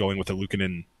them from going with a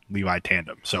Luukkonen-Levi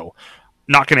tandem. So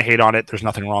not going to hate on it. There's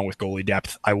nothing wrong with goalie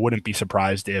depth. I wouldn't be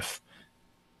surprised if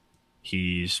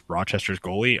he's Rochester's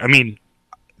goalie. I mean,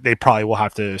 they probably will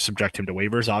have to subject him to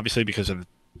waivers, obviously, because of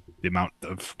the amount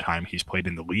of time he's played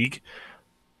in the league.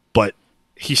 But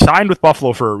he signed with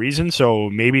Buffalo for a reason,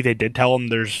 so maybe they did tell him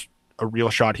there's a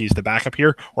real shot he's the backup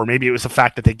here, or maybe it was the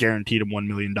fact that they guaranteed him $1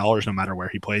 million no matter where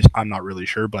he plays. I'm not really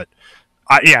sure, but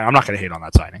I'm not going to hate on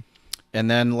that signing. And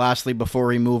then lastly, before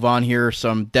we move on here,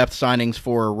 some depth signings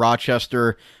for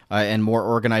Rochester and more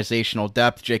organizational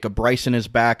depth. Jacob Bryson is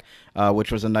back,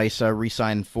 which was a nice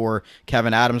re-sign for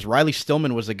Kevin Adams. Riley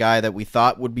Stillman was the guy that we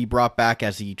thought would be brought back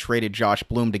as he traded Josh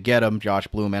Bloom to get him. Josh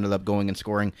Bloom ended up going and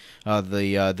scoring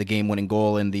the game-winning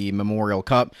goal in the Memorial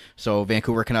Cup. So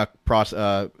Vancouver Canuck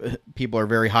people are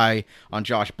very high on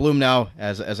Josh Bloom now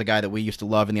as a guy that we used to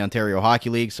love in the Ontario Hockey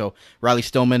League. So Riley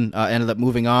Stillman ended up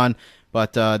moving on.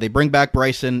 But they bring back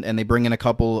Bryson, and they bring in a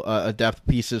couple depth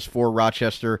pieces for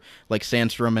Rochester, like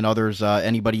Sandstrom and others.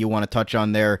 Anybody you want to touch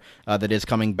on there that is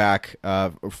coming back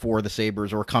for the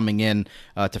Sabres or coming in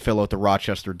to fill out the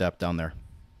Rochester depth down there?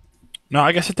 No,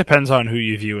 I guess it depends on who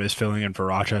you view as filling in for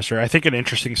Rochester. I think an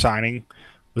interesting signing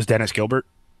was Dennis Gilbert,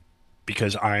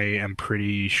 because I am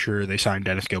pretty sure they signed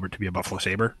Dennis Gilbert to be a Buffalo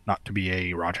Sabre, not to be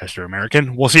a Rochester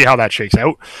American. We'll see how that shakes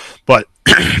out, but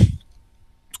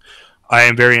I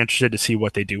am very interested to see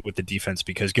what they do with the defense,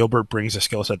 because Gilbert brings a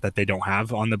skill set that they don't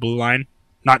have on the blue line.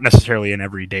 Not necessarily an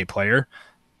everyday player,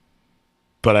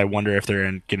 but I wonder if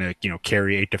they're going to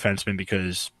carry 8 defensemen,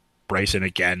 because Bryson,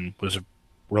 again, was a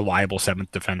reliable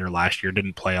 7th defender last year.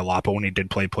 Didn't play a lot, but when he did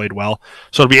play, played well.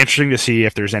 So it'll be interesting to see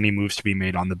if there's any moves to be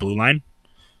made on the blue line,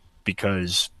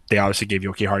 because they obviously gave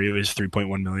Yoki Harju his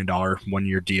 $3.1 million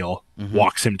one-year deal,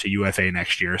 walks him to UFA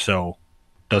next year, so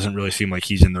doesn't really seem like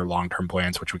he's in their long-term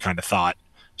plans, which we kind of thought.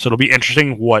 So it'll be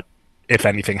interesting what, if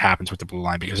anything, happens with the blue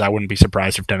line, because I wouldn't be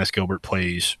surprised if Dennis Gilbert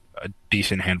plays a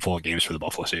decent handful of games for the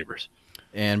Buffalo Sabres.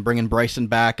 And bringing Bryson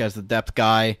back as the depth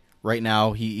guy. Right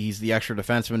now, he's the extra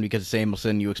defenseman because of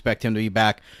Samuelson. You expect him to be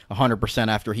back 100%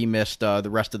 after he missed the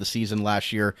rest of the season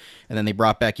last year. And then they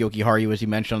brought back Yoki Harju, as you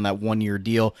mentioned, on that one-year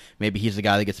deal. Maybe he's the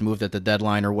guy that gets moved at the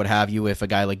deadline or what have you, if a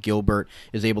guy like Gilbert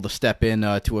is able to step in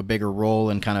to a bigger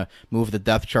role and kind of move the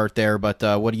depth chart there. But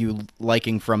what are you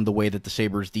liking from the way that the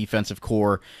Sabres' defensive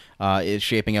core is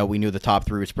shaping out? We knew the top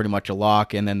 3 was pretty much a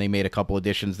lock, and then they made a couple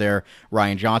additions there.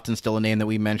 Ryan Johnson's still a name that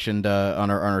we mentioned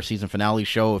on our season finale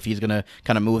show. If he's going to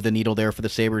kind of move the needle there for the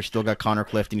Sabres, still got Connor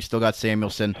Clifton, you still got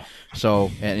Samuelson.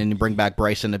 So, and you bring back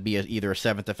Bryson to be either a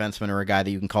 7th defenseman or a guy that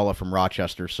you can call up from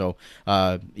Rochester. So,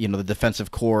 the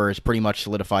defensive core is pretty much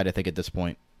solidified, I think, at this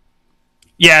point.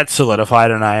 Yeah, it's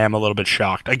solidified, and I am a little bit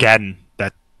shocked, again,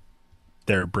 that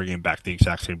they're bringing back the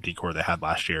exact same decor they had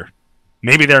last year.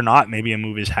 Maybe they're not. Maybe a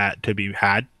move is to be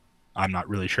had. I'm not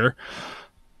really sure.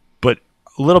 But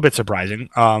a little bit surprising.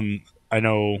 I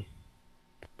know,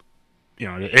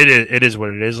 it is what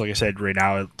it is. Like I said, right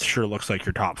now, it sure looks like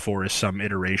your top 4 is some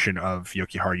iteration of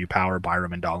Yoki Harju, Power,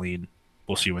 Byram, and Dahlin.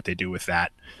 We'll see what they do with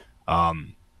that.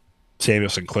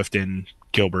 Samuelson, Clifton,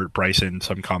 Gilbert, Bryson,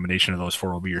 some combination of those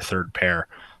 4 will be your third pair.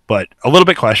 But a little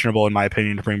bit questionable, in my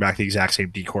opinion, to bring back the exact same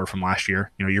decor from last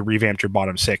year. You revamped your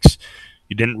bottom 6.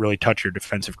 You didn't really touch your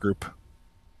defensive group,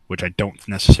 which I don't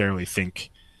necessarily think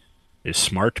is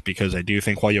smart, because I do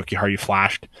think while Yoki Harju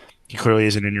flashed, he clearly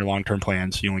isn't in your long-term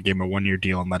plans. You only gave him a 1-year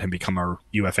deal and let him become a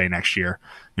UFA next year.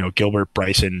 Gilbert,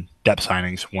 Bryson, depth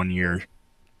signings, 1 year.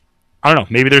 I don't know.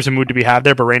 Maybe there's a mood to be had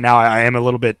there, but right now I am a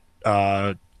little bit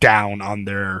down on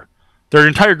their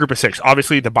entire group of 6.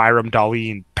 Obviously, the Byram,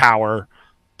 Dahlin, Power,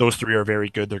 those 3 are very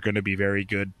good. They're going to be very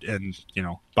good. And,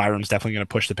 Byram's definitely going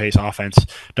to push the pace offense.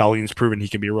 Dahlin's proven he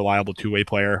can be a reliable 2-way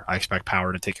player. I expect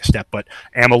Power to take a step, but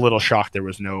am a little shocked there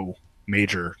was no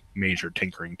major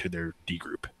tinkering to their D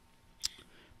group.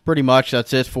 Pretty much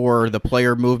that's it for the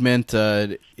player movement.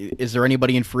 Is there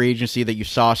anybody in free agency that you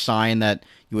saw sign that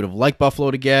you would have liked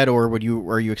Buffalo to get, or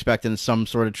are you expecting some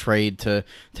sort of trade to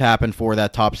happen for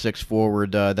that top 6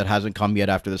 forward that hasn't come yet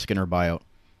after the Skinner buyout?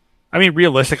 I mean,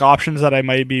 realistic options that I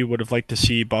would have liked to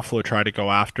see Buffalo try to go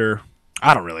after,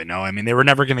 I don't really know. I mean, they were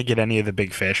never going to get any of the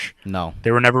big fish. No.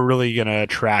 They were never really going to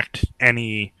attract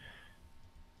any,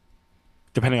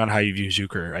 depending on how you view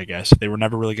Zucker, I guess. They were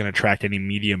never really going to attract any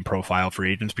medium profile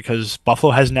free agents, because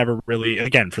Buffalo has never really,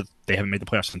 again, they haven't made the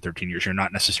playoffs in 13 years. You're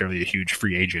not necessarily a huge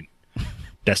free agent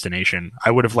destination.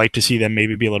 I would have liked to see them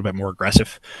maybe be a little bit more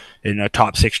aggressive in a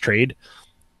top 6 trade,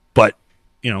 but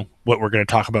what we're going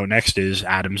to talk about next is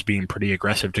Adams being pretty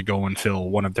aggressive to go and fill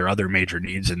one of their other major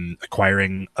needs and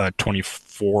acquiring a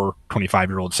 24,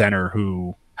 25-year-old center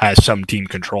who has some team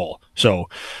control. So,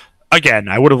 again,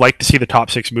 I would have liked to see the top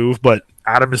 6 move, but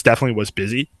Adams definitely was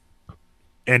busy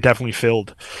and definitely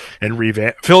filled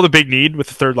a big need with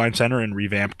the third-line center and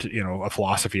revamped, a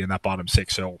philosophy in that bottom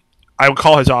 6. So I would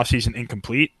call his offseason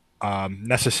incomplete.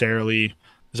 Necessarily,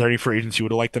 is there any free agents you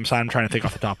would have liked them sign? I'm trying to think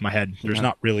off the top of my head. There's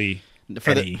not really...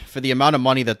 For the amount of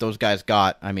money that those guys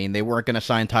got, I mean, they weren't going to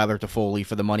sign Tyler Toffoli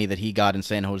for the money that he got in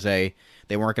San Jose.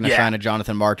 They weren't going to sign a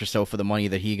Jonathan Marchessault for the money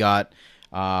that he got.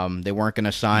 They weren't going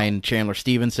to sign Chandler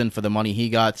Stevenson for the money he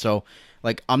got. So,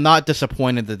 like, I'm not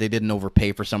disappointed that they didn't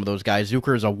overpay for some of those guys.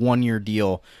 Zucker is a 1-year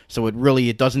deal, so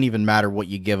it doesn't even matter what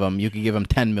you give him. You could give him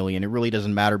 $10 million. It really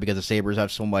doesn't matter because the Sabres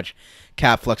have so much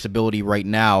cap flexibility right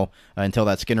now until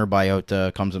that Skinner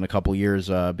buyout comes in a couple years,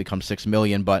 becomes $6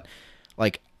 million. But,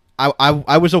 like,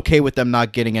 I was okay with them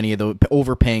not getting any of the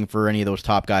overpaying for any of those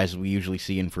top guys we usually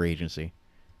see in free agency.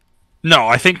 No,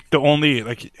 I think the only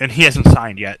and he hasn't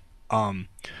signed yet.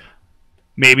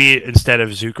 Maybe instead of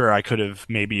Zucker, I could have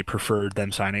maybe preferred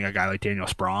them signing a guy like Daniel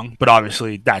Sprong, but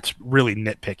obviously that's really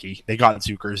nitpicky. They got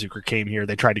Zucker. Zucker came here.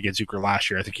 They tried to get Zucker last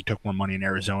year. I think he took more money in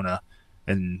Arizona,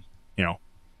 and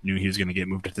knew he was going to get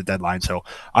moved at the deadline. So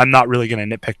I'm not really going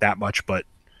to nitpick that much, but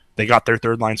they got their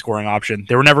third line scoring option.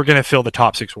 They were never going to fill the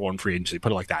top 6 role in free agency,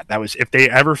 put it like that. That was, if they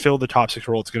ever fill the top 6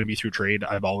 role, it's going to be through trade.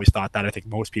 I've always thought that. I think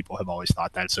most people have always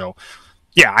thought that. So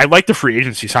yeah, I like the free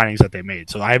agency signings that they made.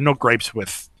 So I have no gripes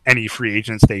with any free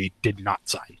agents they did not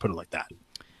sign, put it like that.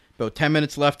 About 10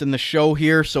 minutes left in the show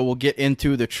here, so we'll get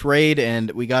into the trade,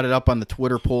 and we got it up on the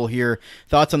Twitter poll here.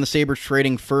 Thoughts on the Sabres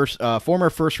trading former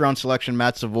first-round selection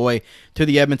Matt Savoie to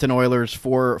the Edmonton Oilers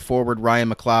for forward Ryan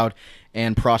McLeod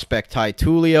and prospect Ty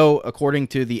Tullio. According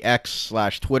to the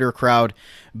X/Twitter crowd,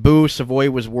 boo,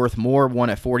 Savoie was worth more, won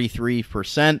at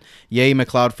 43%. Yay,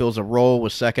 McLeod fills a role,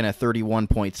 was second at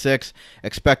 31.6%.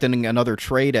 Expecting another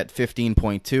trade at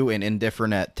 15.2% and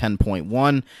indifferent at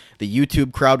 10.1%. The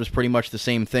YouTube crowd was pretty much the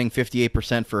same thing.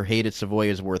 58% for hated Savoie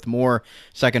is worth more.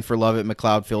 Second for love it,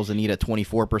 McLeod fills a need at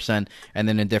 24%. And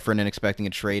then indifferent and expecting a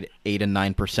trade 8 and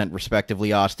 9%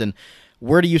 respectively. Austin,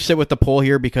 where do you sit with the poll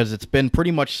here? Because it's been pretty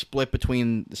much split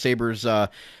between the Sabres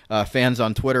fans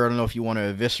on Twitter. I don't know if you want to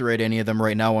eviscerate any of them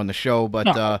right now on the show, but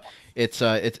no. It's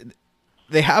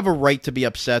they have a right to be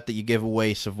upset that you give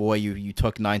away Savoie. You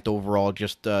took 9th overall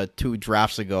just 2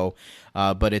 drafts ago,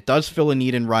 but it does fill a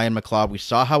need in Ryan McLeod. We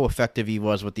saw how effective he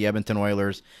was with the Edmonton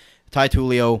Oilers. Ty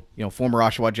Tullio, former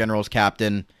Oshawa Generals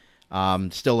captain.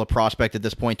 Still a prospect at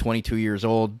this point, 22 years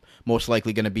old, most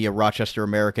likely going to be a Rochester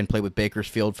American, played with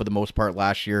Bakersfield for the most part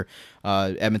last year,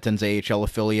 Edmonton's AHL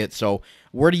affiliate. So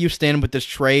where do you stand with this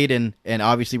trade? And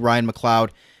obviously Ryan McLeod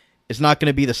is not going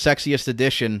to be the sexiest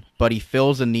addition, but he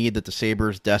fills a need that the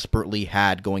Sabres desperately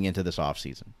had going into this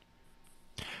offseason.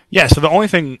 Yeah, so the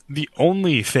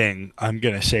only thing I'm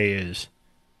going to say is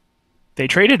they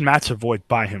traded Matt Savoie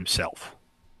by himself.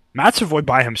 Matt Savoie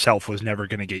by himself was never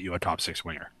going to get you a top 6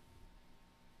 winger.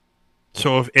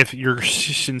 So if your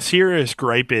sincerest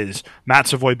gripe is Matt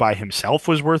Savoie by himself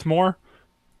was worth more,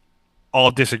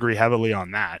 I'll disagree heavily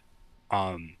on that.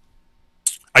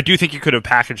 I do think you could have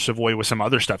packaged Savoie with some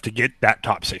other stuff to get that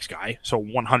top 6 guy. So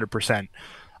 100%,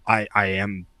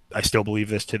 I still believe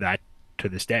this to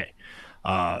this day.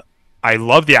 I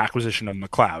love the acquisition of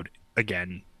McLeod.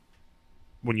 Again,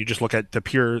 when you just look at the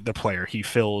player, he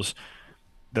fills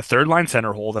the third line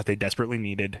center hole that they desperately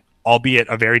needed, albeit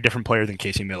a very different player than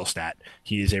Casey Middlestat.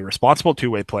 He is a responsible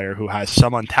two-way player who has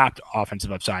some untapped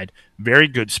offensive upside, very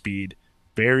good speed,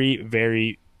 very,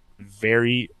 very,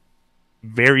 very,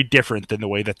 very different than the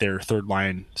way that their third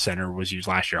line center was used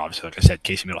last year. Obviously, like I said,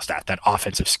 Casey Middlestat, that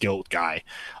offensive skilled guy.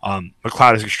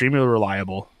 McLeod is extremely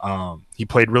reliable. He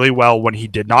played really well when he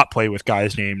did not play with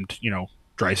guys named,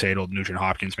 Draisaitl, Nugent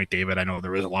Hopkins, McDavid. I know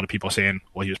there was a lot of people saying,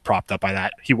 well, he was propped up by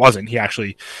that. He wasn't. He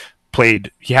actually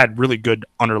played. He had really good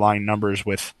underlying numbers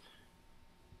with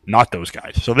not those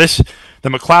guys. So the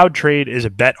McLeod trade is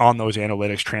a bet on those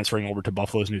analytics transferring over to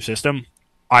Buffalo's new system.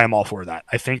 I am all for that.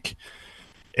 I think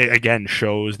it, again,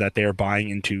 shows that they are buying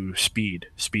into speed.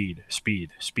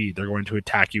 They're going to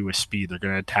attack you with speed. They're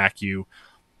going to attack you,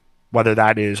 whether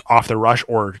that is off the rush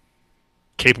or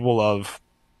capable of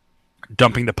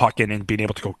dumping the puck in and being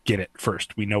able to go get it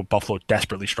first. We know Buffalo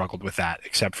desperately struggled with that,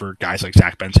 except for guys like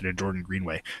Zach Benson and Jordan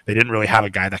Greenway. They didn't really have a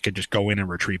guy that could just go in and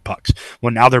retrieve pucks.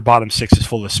 Well, now their bottom 6 is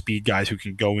full of speed guys who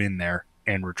can go in there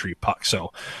and retrieve pucks.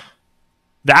 So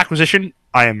the acquisition,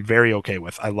 I am very okay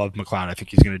with. I love McLeod. I think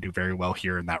he's going to do very well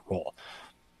here in that role.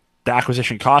 The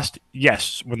acquisition cost,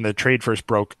 yes, when the trade first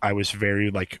broke, I was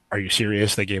very like, are you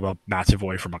serious? They gave up Matt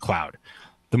Savoie for McLeod.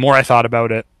 The more I thought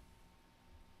about it,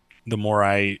 the more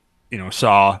I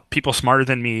saw people smarter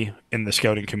than me in the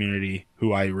scouting community,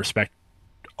 who I respect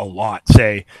a lot,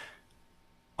 say,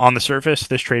 on the surface,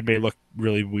 this trade may look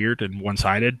really weird and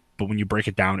one-sided, but when you break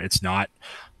it down, it's not.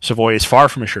 Savoie is far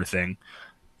from a sure thing.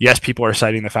 Yes, people are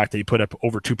citing the fact that he put up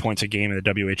over 2 points a game in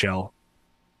the WHL,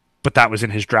 but that was in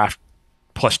his draft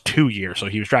plus 2 years. So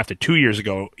he was drafted 2 years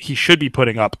ago. He should be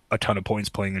putting up a ton of points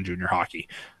playing in junior hockey.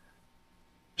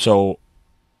 So,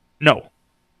 no,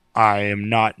 I am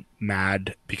not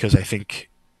mad because I think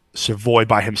Savoie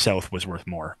by himself was worth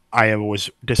more. I was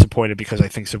disappointed because I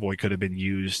think Savoie could have been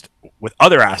used with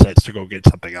other assets to go get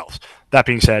something else. That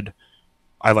being said,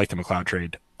 I like the McLeod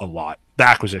trade a lot. The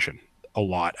acquisition, a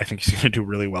lot. I think he's going to do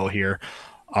really well here.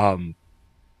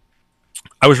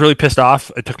 I was really pissed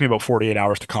off. It took me about 48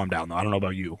 hours to calm down, though. I don't know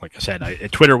about you. Like I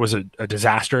said, Twitter was a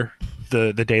disaster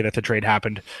the day that the trade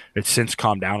happened. It's since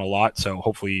calmed down a lot, so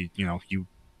hopefully, you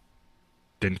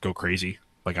didn't go crazy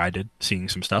like I did, seeing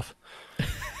some stuff.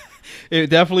 It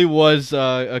definitely was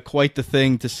quite the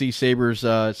thing to see Sabres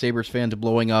fans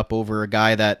blowing up over a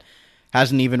guy that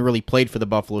hasn't even really played for the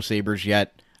Buffalo Sabres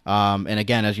yet. And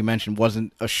again, as you mentioned,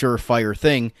 wasn't a surefire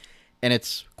thing. And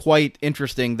it's quite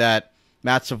interesting that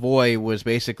Matt Savoie was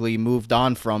basically moved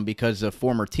on from because a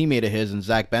former teammate of his and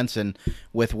Zach Benson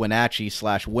with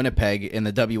Wenatchee/Winnipeg in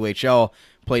the WHL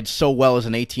played so well as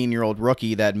an 18-year-old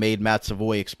rookie that made Matt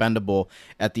Savoie expendable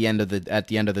at the end of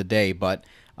the day. But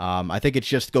I think it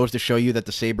just goes to show you that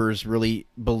the Sabres really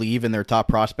believe in their top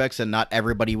prospects, and not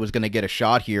everybody was going to get a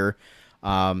shot here.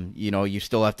 You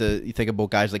still have to think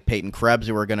about guys like Peyton Krebs,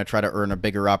 who are going to try to earn a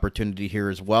bigger opportunity here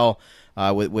as well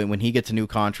when he gets a new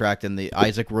contract, and the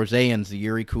Isaac Rosayans, the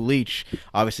Yuri Kulich,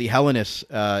 obviously Hellenis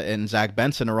and Zach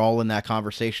Benson are all in that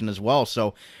conversation as well.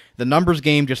 So the numbers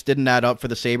game just didn't add up for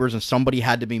the Sabres, and somebody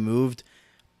had to be moved.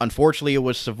 Unfortunately, it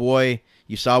was Savoie.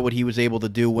 You saw what he was able to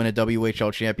do, win a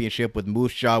WHL championship with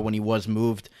Moose Jaw when he was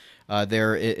moved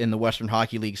there in the Western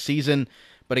Hockey League season.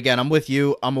 But again, I'm with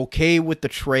you. I'm okay with the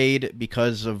trade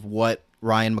because of what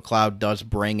Ryan McLeod does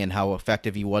bring and how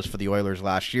effective he was for the Oilers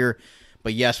last year.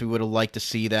 But yes, we would have liked to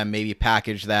see them maybe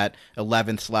package that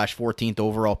 11th/14th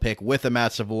overall pick with a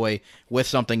Matt Savoie, with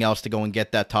something else to go and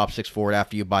get that top six forward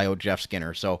after you buy out Jeff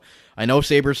Skinner. So I know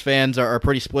Sabres fans are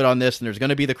pretty split on this, and there's going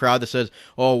to be the crowd that says,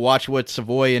 oh, watch what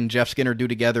Savoie and Jeff Skinner do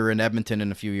together in Edmonton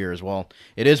in a few years. Well,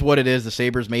 it is what it is. The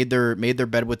Sabres made their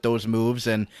bed with those moves,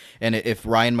 and if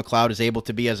Ryan McLeod is able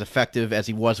to be as effective as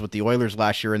he was with the Oilers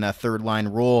last year in that third-line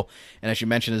role, and as you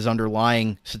mentioned, his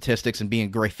underlying statistics and being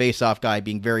a great face-off guy,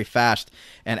 being very fast,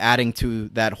 and adding to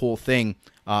that whole thing,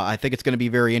 I think it's going to be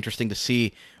very interesting to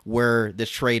see where this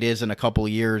trade is in a couple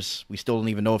of years. We still don't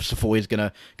even know if Savoie is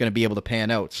going to be able to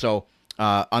pan out. So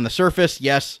on the surface,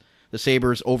 yes, the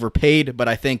Sabres overpaid, but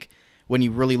I think when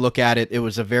you really look at it, it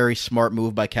was a very smart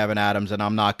move by Kevin Adams, and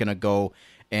I'm not going to go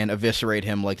and eviscerate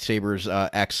him like Sabres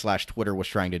X/Twitter was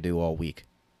trying to do all week.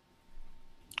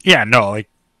 Yeah, no,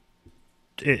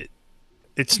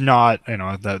 it's not,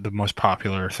 the most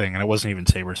popular thing, and it wasn't even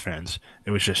Sabres fans.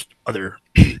 It was just other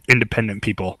independent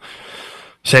people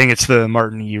saying it's the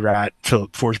Martin Erat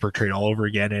Philip Forsberg trade all over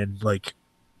again. And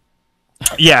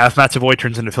yeah, if Matt Savoie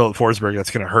turns into Philip Forsberg, that's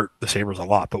going to hurt the Sabres a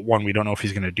lot. But one, we don't know if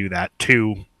he's going to do that.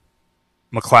 Two,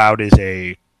 McLeod is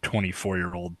a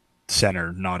 24-year-old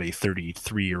center, not a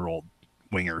 33-year-old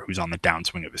winger who's on the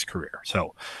downswing of his career.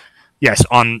 So yes,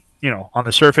 on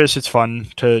the surface, it's fun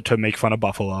to make fun of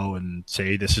Buffalo and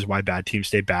say this is why bad teams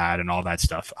stay bad and all that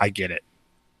stuff. I get it.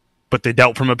 But they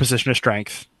dealt from a position of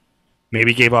strength,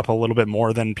 maybe gave up a little bit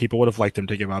more than people would have liked them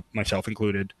to give up, myself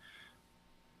included.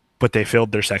 But they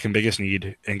filled their second biggest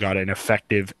need and got an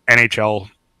effective NHL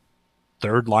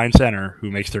third-line center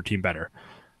who makes their team better.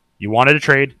 You wanted a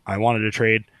trade. I wanted a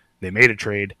trade. They made a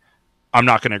trade. I'm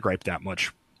not going to gripe that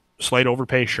much. Slight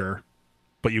overpay, sure.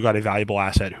 But you got a valuable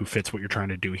asset who fits what you're trying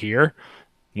to do here.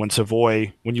 When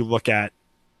Savoie, when you look at,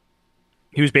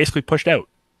 he was basically pushed out.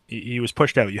 He was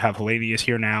pushed out. You have Hellenius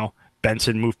here now.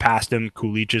 Benson moved past him.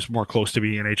 Kulich is more close to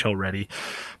being NHL ready.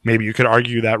 Maybe you could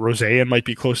argue that Roseanne might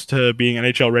be close to being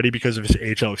NHL ready because of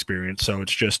his AHL experience. So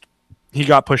it's just, he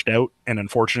got pushed out. And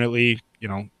unfortunately,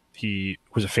 he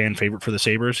was a fan favorite for the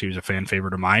Sabres. He was a fan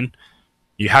favorite of mine.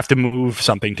 You have to move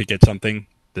something to get something.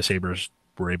 The Sabres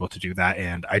were able to do that,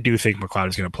 and I do think McLeod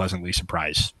is going to pleasantly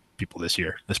surprise people this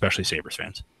year, especially Sabres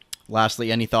fans.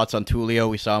 Lastly, any thoughts on Tullio?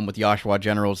 We saw him with the Oshawa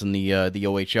Generals in the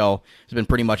OHL. He's been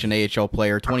pretty much an AHL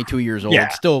player, 22 years old. Yeah.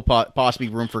 Still possibly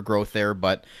room for growth there,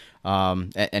 but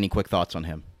any quick thoughts on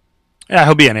him? Yeah,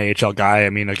 he'll be an AHL guy. I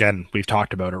mean, again, we've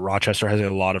talked about it. Rochester has a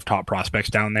lot of top prospects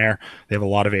down there. They have a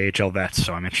lot of AHL vets,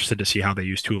 so I'm interested to see how they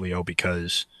use Tullio,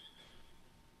 because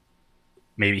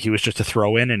maybe he was just a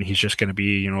throw-in and he's just going to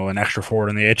be, an extra forward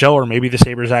in the AHL, or maybe the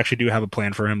Sabres actually do have a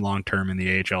plan for him long-term in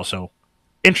the AHL. So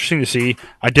interesting to see.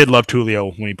 I did love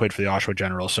Tullio when he played for the Oshawa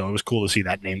Generals, so it was cool to see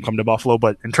that name come to Buffalo.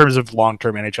 But in terms of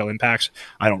long-term NHL impacts,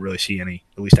 I don't really see any,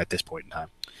 at least at this point in time.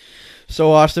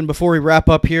 So, Austin, before we wrap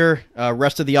up here,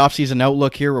 rest of the offseason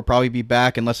outlook here, we'll probably be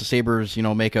back unless the Sabres,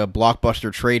 make a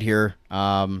blockbuster trade here.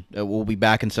 We'll be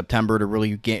back in September to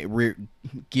really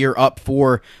gear up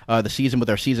for the season with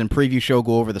our season preview show,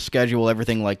 go over the schedule,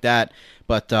 everything like that.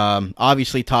 But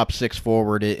obviously, top six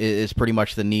forward is pretty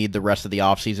much the need the rest of the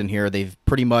offseason here. They've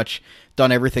pretty much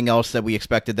done everything else that we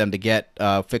expected them to get,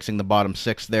 fixing the bottom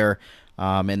six there.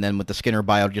 And then with the Skinner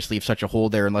buyout, just leave such a hole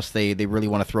there unless they really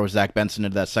want to throw Zach Benson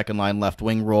into that second-line left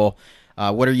wing role.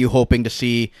 What are you hoping to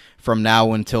see from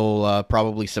now until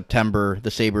probably September, the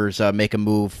Sabres make a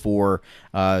move for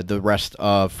the rest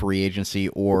of free agency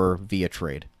or via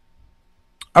trade?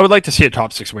 I would like to see a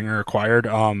top six winger acquired.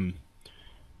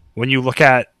 When you look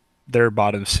at their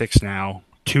bottom six now,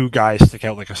 two guys stick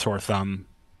out like a sore thumb,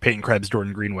 Peyton Krebs,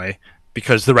 Jordan Greenway,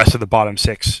 because the rest of the bottom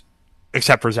six,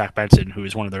 except for Zach Benson, who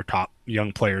is one of their top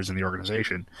young players in the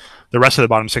organization, the rest of the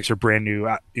bottom six are brand new,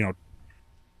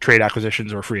 trade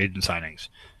acquisitions or free agent signings.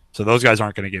 So those guys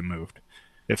aren't going to get moved.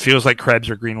 It feels like Krebs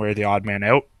or Greenway are the odd man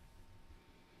out.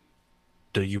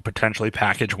 Do you potentially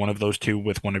package one of those two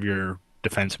with one of your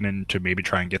defensemen to maybe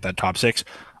try and get that top six?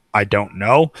 I don't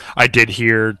know. I did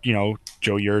hear, Joe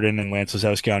Yerdon and Lance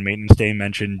Lozowski on maintenance day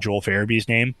mention Joel Farabee's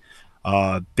name.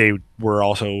 They were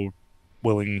also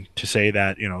willing to say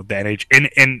that,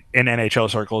 in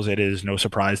NHL circles, it is no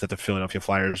surprise that the Philadelphia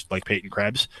Flyers like Peyton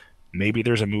Krebs. Maybe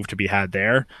there's a move to be had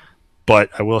there. But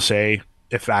I will say,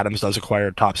 if Adams does acquire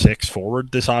a top six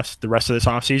forward the rest of this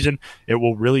offseason, it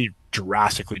will really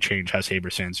drastically change how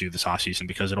Sabres fans view this offseason,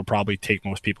 because it'll probably take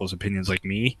most people's opinions like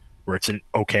me, where it's an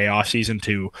okay offseason,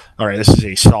 to, all right, this is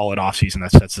a solid offseason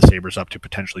that sets the Sabres up to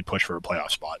potentially push for a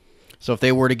playoff spot. So if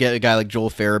they were to get a guy like Joel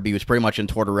Farabee, who's pretty much in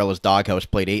Tortorella's doghouse,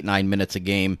 played 8-9 minutes a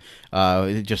game,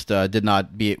 it just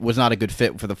was not a good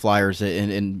fit for the Flyers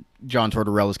in John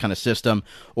Tortorella's kind of system.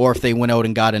 Or if they went out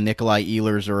and got a Nikolai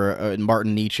Ehlers or a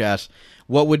Martin Necas,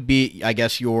 what would be,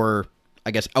 your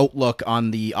outlook on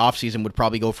the offseason would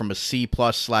probably go from a C+/B-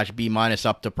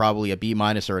 up to probably a B-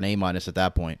 or an A- at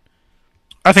that point?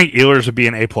 I think Ehlers would be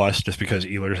an A+, just because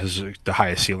Ehlers has the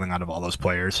highest ceiling out of all those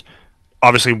players.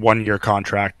 Obviously, 1 year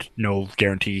contract, no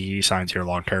guarantee he signs here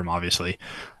long term, obviously.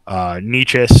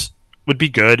 Necas would be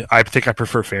good. I think I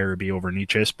prefer Farabee over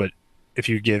Necas, but if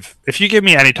you give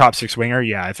me any top six winger,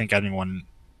 yeah, I think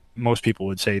most people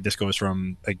would say this goes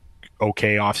from a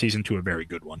okay offseason to a very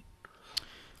good one.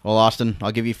 Well, Austin,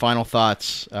 I'll give you final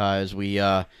thoughts as we,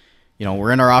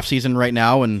 we're in our offseason right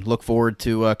now and look forward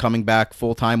to coming back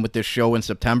full time with this show in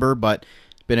September, but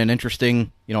been an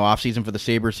interesting, offseason for the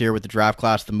Sabres here with the draft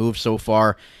class, the moves so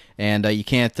far, and you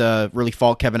can't really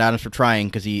fault Kevin Adams for trying,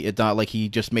 because it's not like he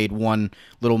just made one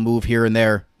little move here and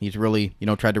there. He's really,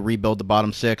 tried to rebuild the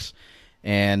bottom six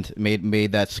and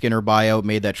made that Skinner buyout,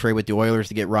 made that trade with the Oilers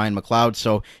to get Ryan McLeod.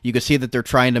 So you can see that they're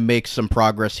trying to make some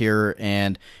progress here,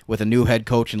 and with a new head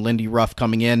coach and Lindy Ruff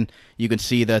coming in, you can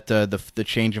see that the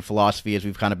change in philosophy, as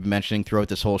we've kind of been mentioning throughout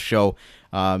this whole show,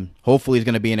 hopefully is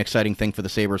going to be an exciting thing for the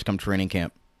Sabres come training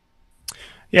camp.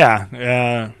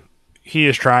 Yeah, he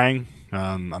is trying.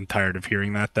 I'm tired of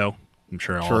hearing that, though. I'm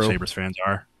sure all Sabres fans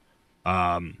are.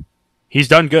 He's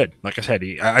done good. Like I said,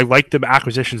 I like the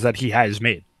acquisitions that he has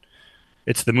made.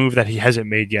 It's the move that he hasn't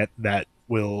made yet that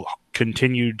will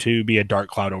continue to be a dark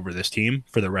cloud over this team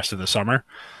for the rest of the summer.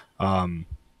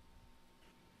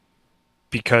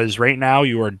 Because right now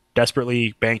you are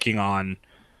desperately banking on,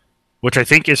 which I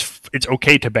think it's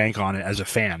okay to bank on it as a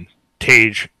fan,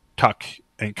 Tage, Tuck,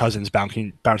 and Cousins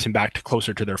bouncing back to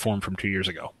closer to their form from 2 years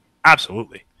ago.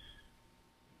 Absolutely.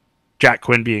 Jack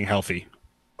Quinn being healthy.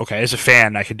 Okay, as a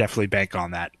fan, I could definitely bank on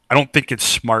that. I don't think it's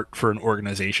smart for an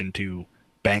organization to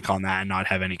bank on that and not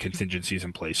have any contingencies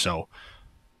in place. So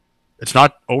it's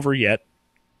not over yet.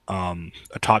 A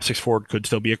top six forward could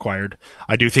still be acquired.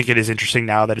 I do think it is interesting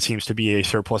now that it seems to be a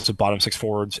surplus of bottom six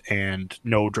forwards and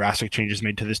no drastic changes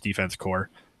made to this defense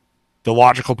core. The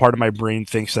logical part of my brain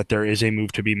thinks that there is a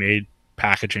move to be made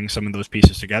packaging some of those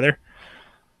pieces together.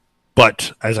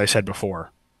 But as I said before,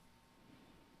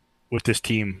 with this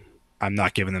team, I'm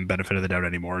not giving them benefit of the doubt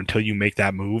anymore. Until you make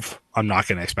that move, I'm not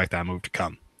going to expect that move to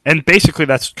come. And basically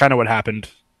that's kind of what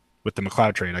happened with the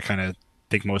McLeod trade. I kind of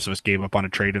think most of us gave up on a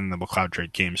trade and the McLeod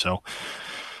trade came. So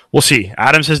we'll see.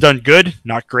 Adams has done good,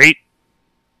 not great.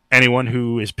 Anyone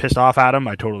who is pissed off at him,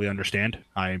 I totally understand.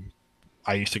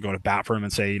 I used to go to bat for him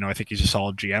and say, I think he's a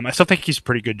solid GM. I still think he's a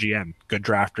pretty good GM, good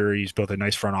drafter. He's built a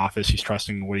nice front office. He's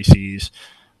trusting what he sees.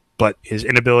 But his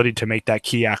inability to make that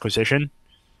key acquisition,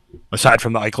 aside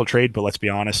from the Eichel trade, but let's be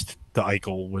honest, the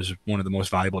Eichel was one of the most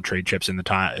valuable trade chips in the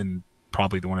time, and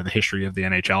probably one of the history of the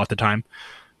NHL at the time.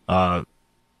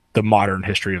 the modern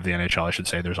history of the NHL, I should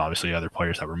say. There's obviously other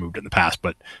players that were moved in the past,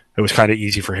 but it was kind of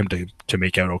easy for him to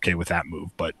make out okay with that move.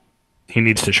 But he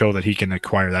needs to show that he can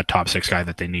acquire that top 6 guy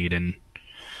that they need. And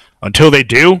until they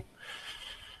do,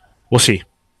 we'll see.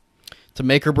 It's a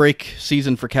make or break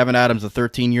season for Kevyn Adams. The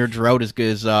 13-year drought is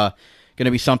going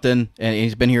to be something, and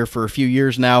he's been here for a few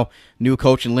years now. New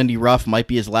coach in Lindy Ruff might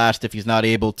be his last if he's not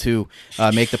able to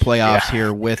make the playoffs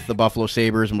here with the Buffalo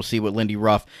Sabres, and we'll see what Lindy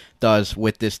Ruff does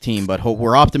with this team. But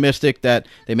we're optimistic that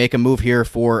they make a move here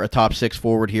for a top 6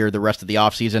 forward here the rest of the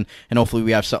offseason, and hopefully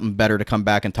we have something better to come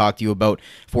back and talk to you about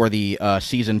for the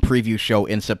season preview show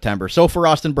in September. So for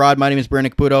Austin Broad, my name is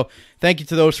Brandon Caputo. Thank you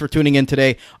to those for tuning in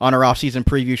today on our off-season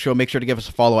preview show. Make sure to give us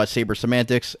a follow at Sabres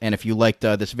Semantics, and if you liked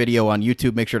this video on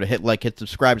YouTube, make sure to hit like, hit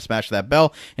subscribe, and smash that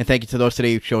bell. And thank you to those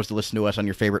today who chose to listen to us on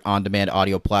your favorite on-demand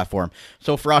audio platform.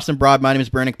 So for Austin Broad, my name is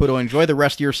Brandon Caputo. Enjoy the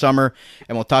rest of your summer,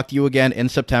 and we'll talk to you again in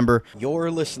September. You're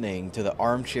listening to the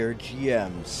Armchair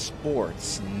GM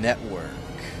Sports Network.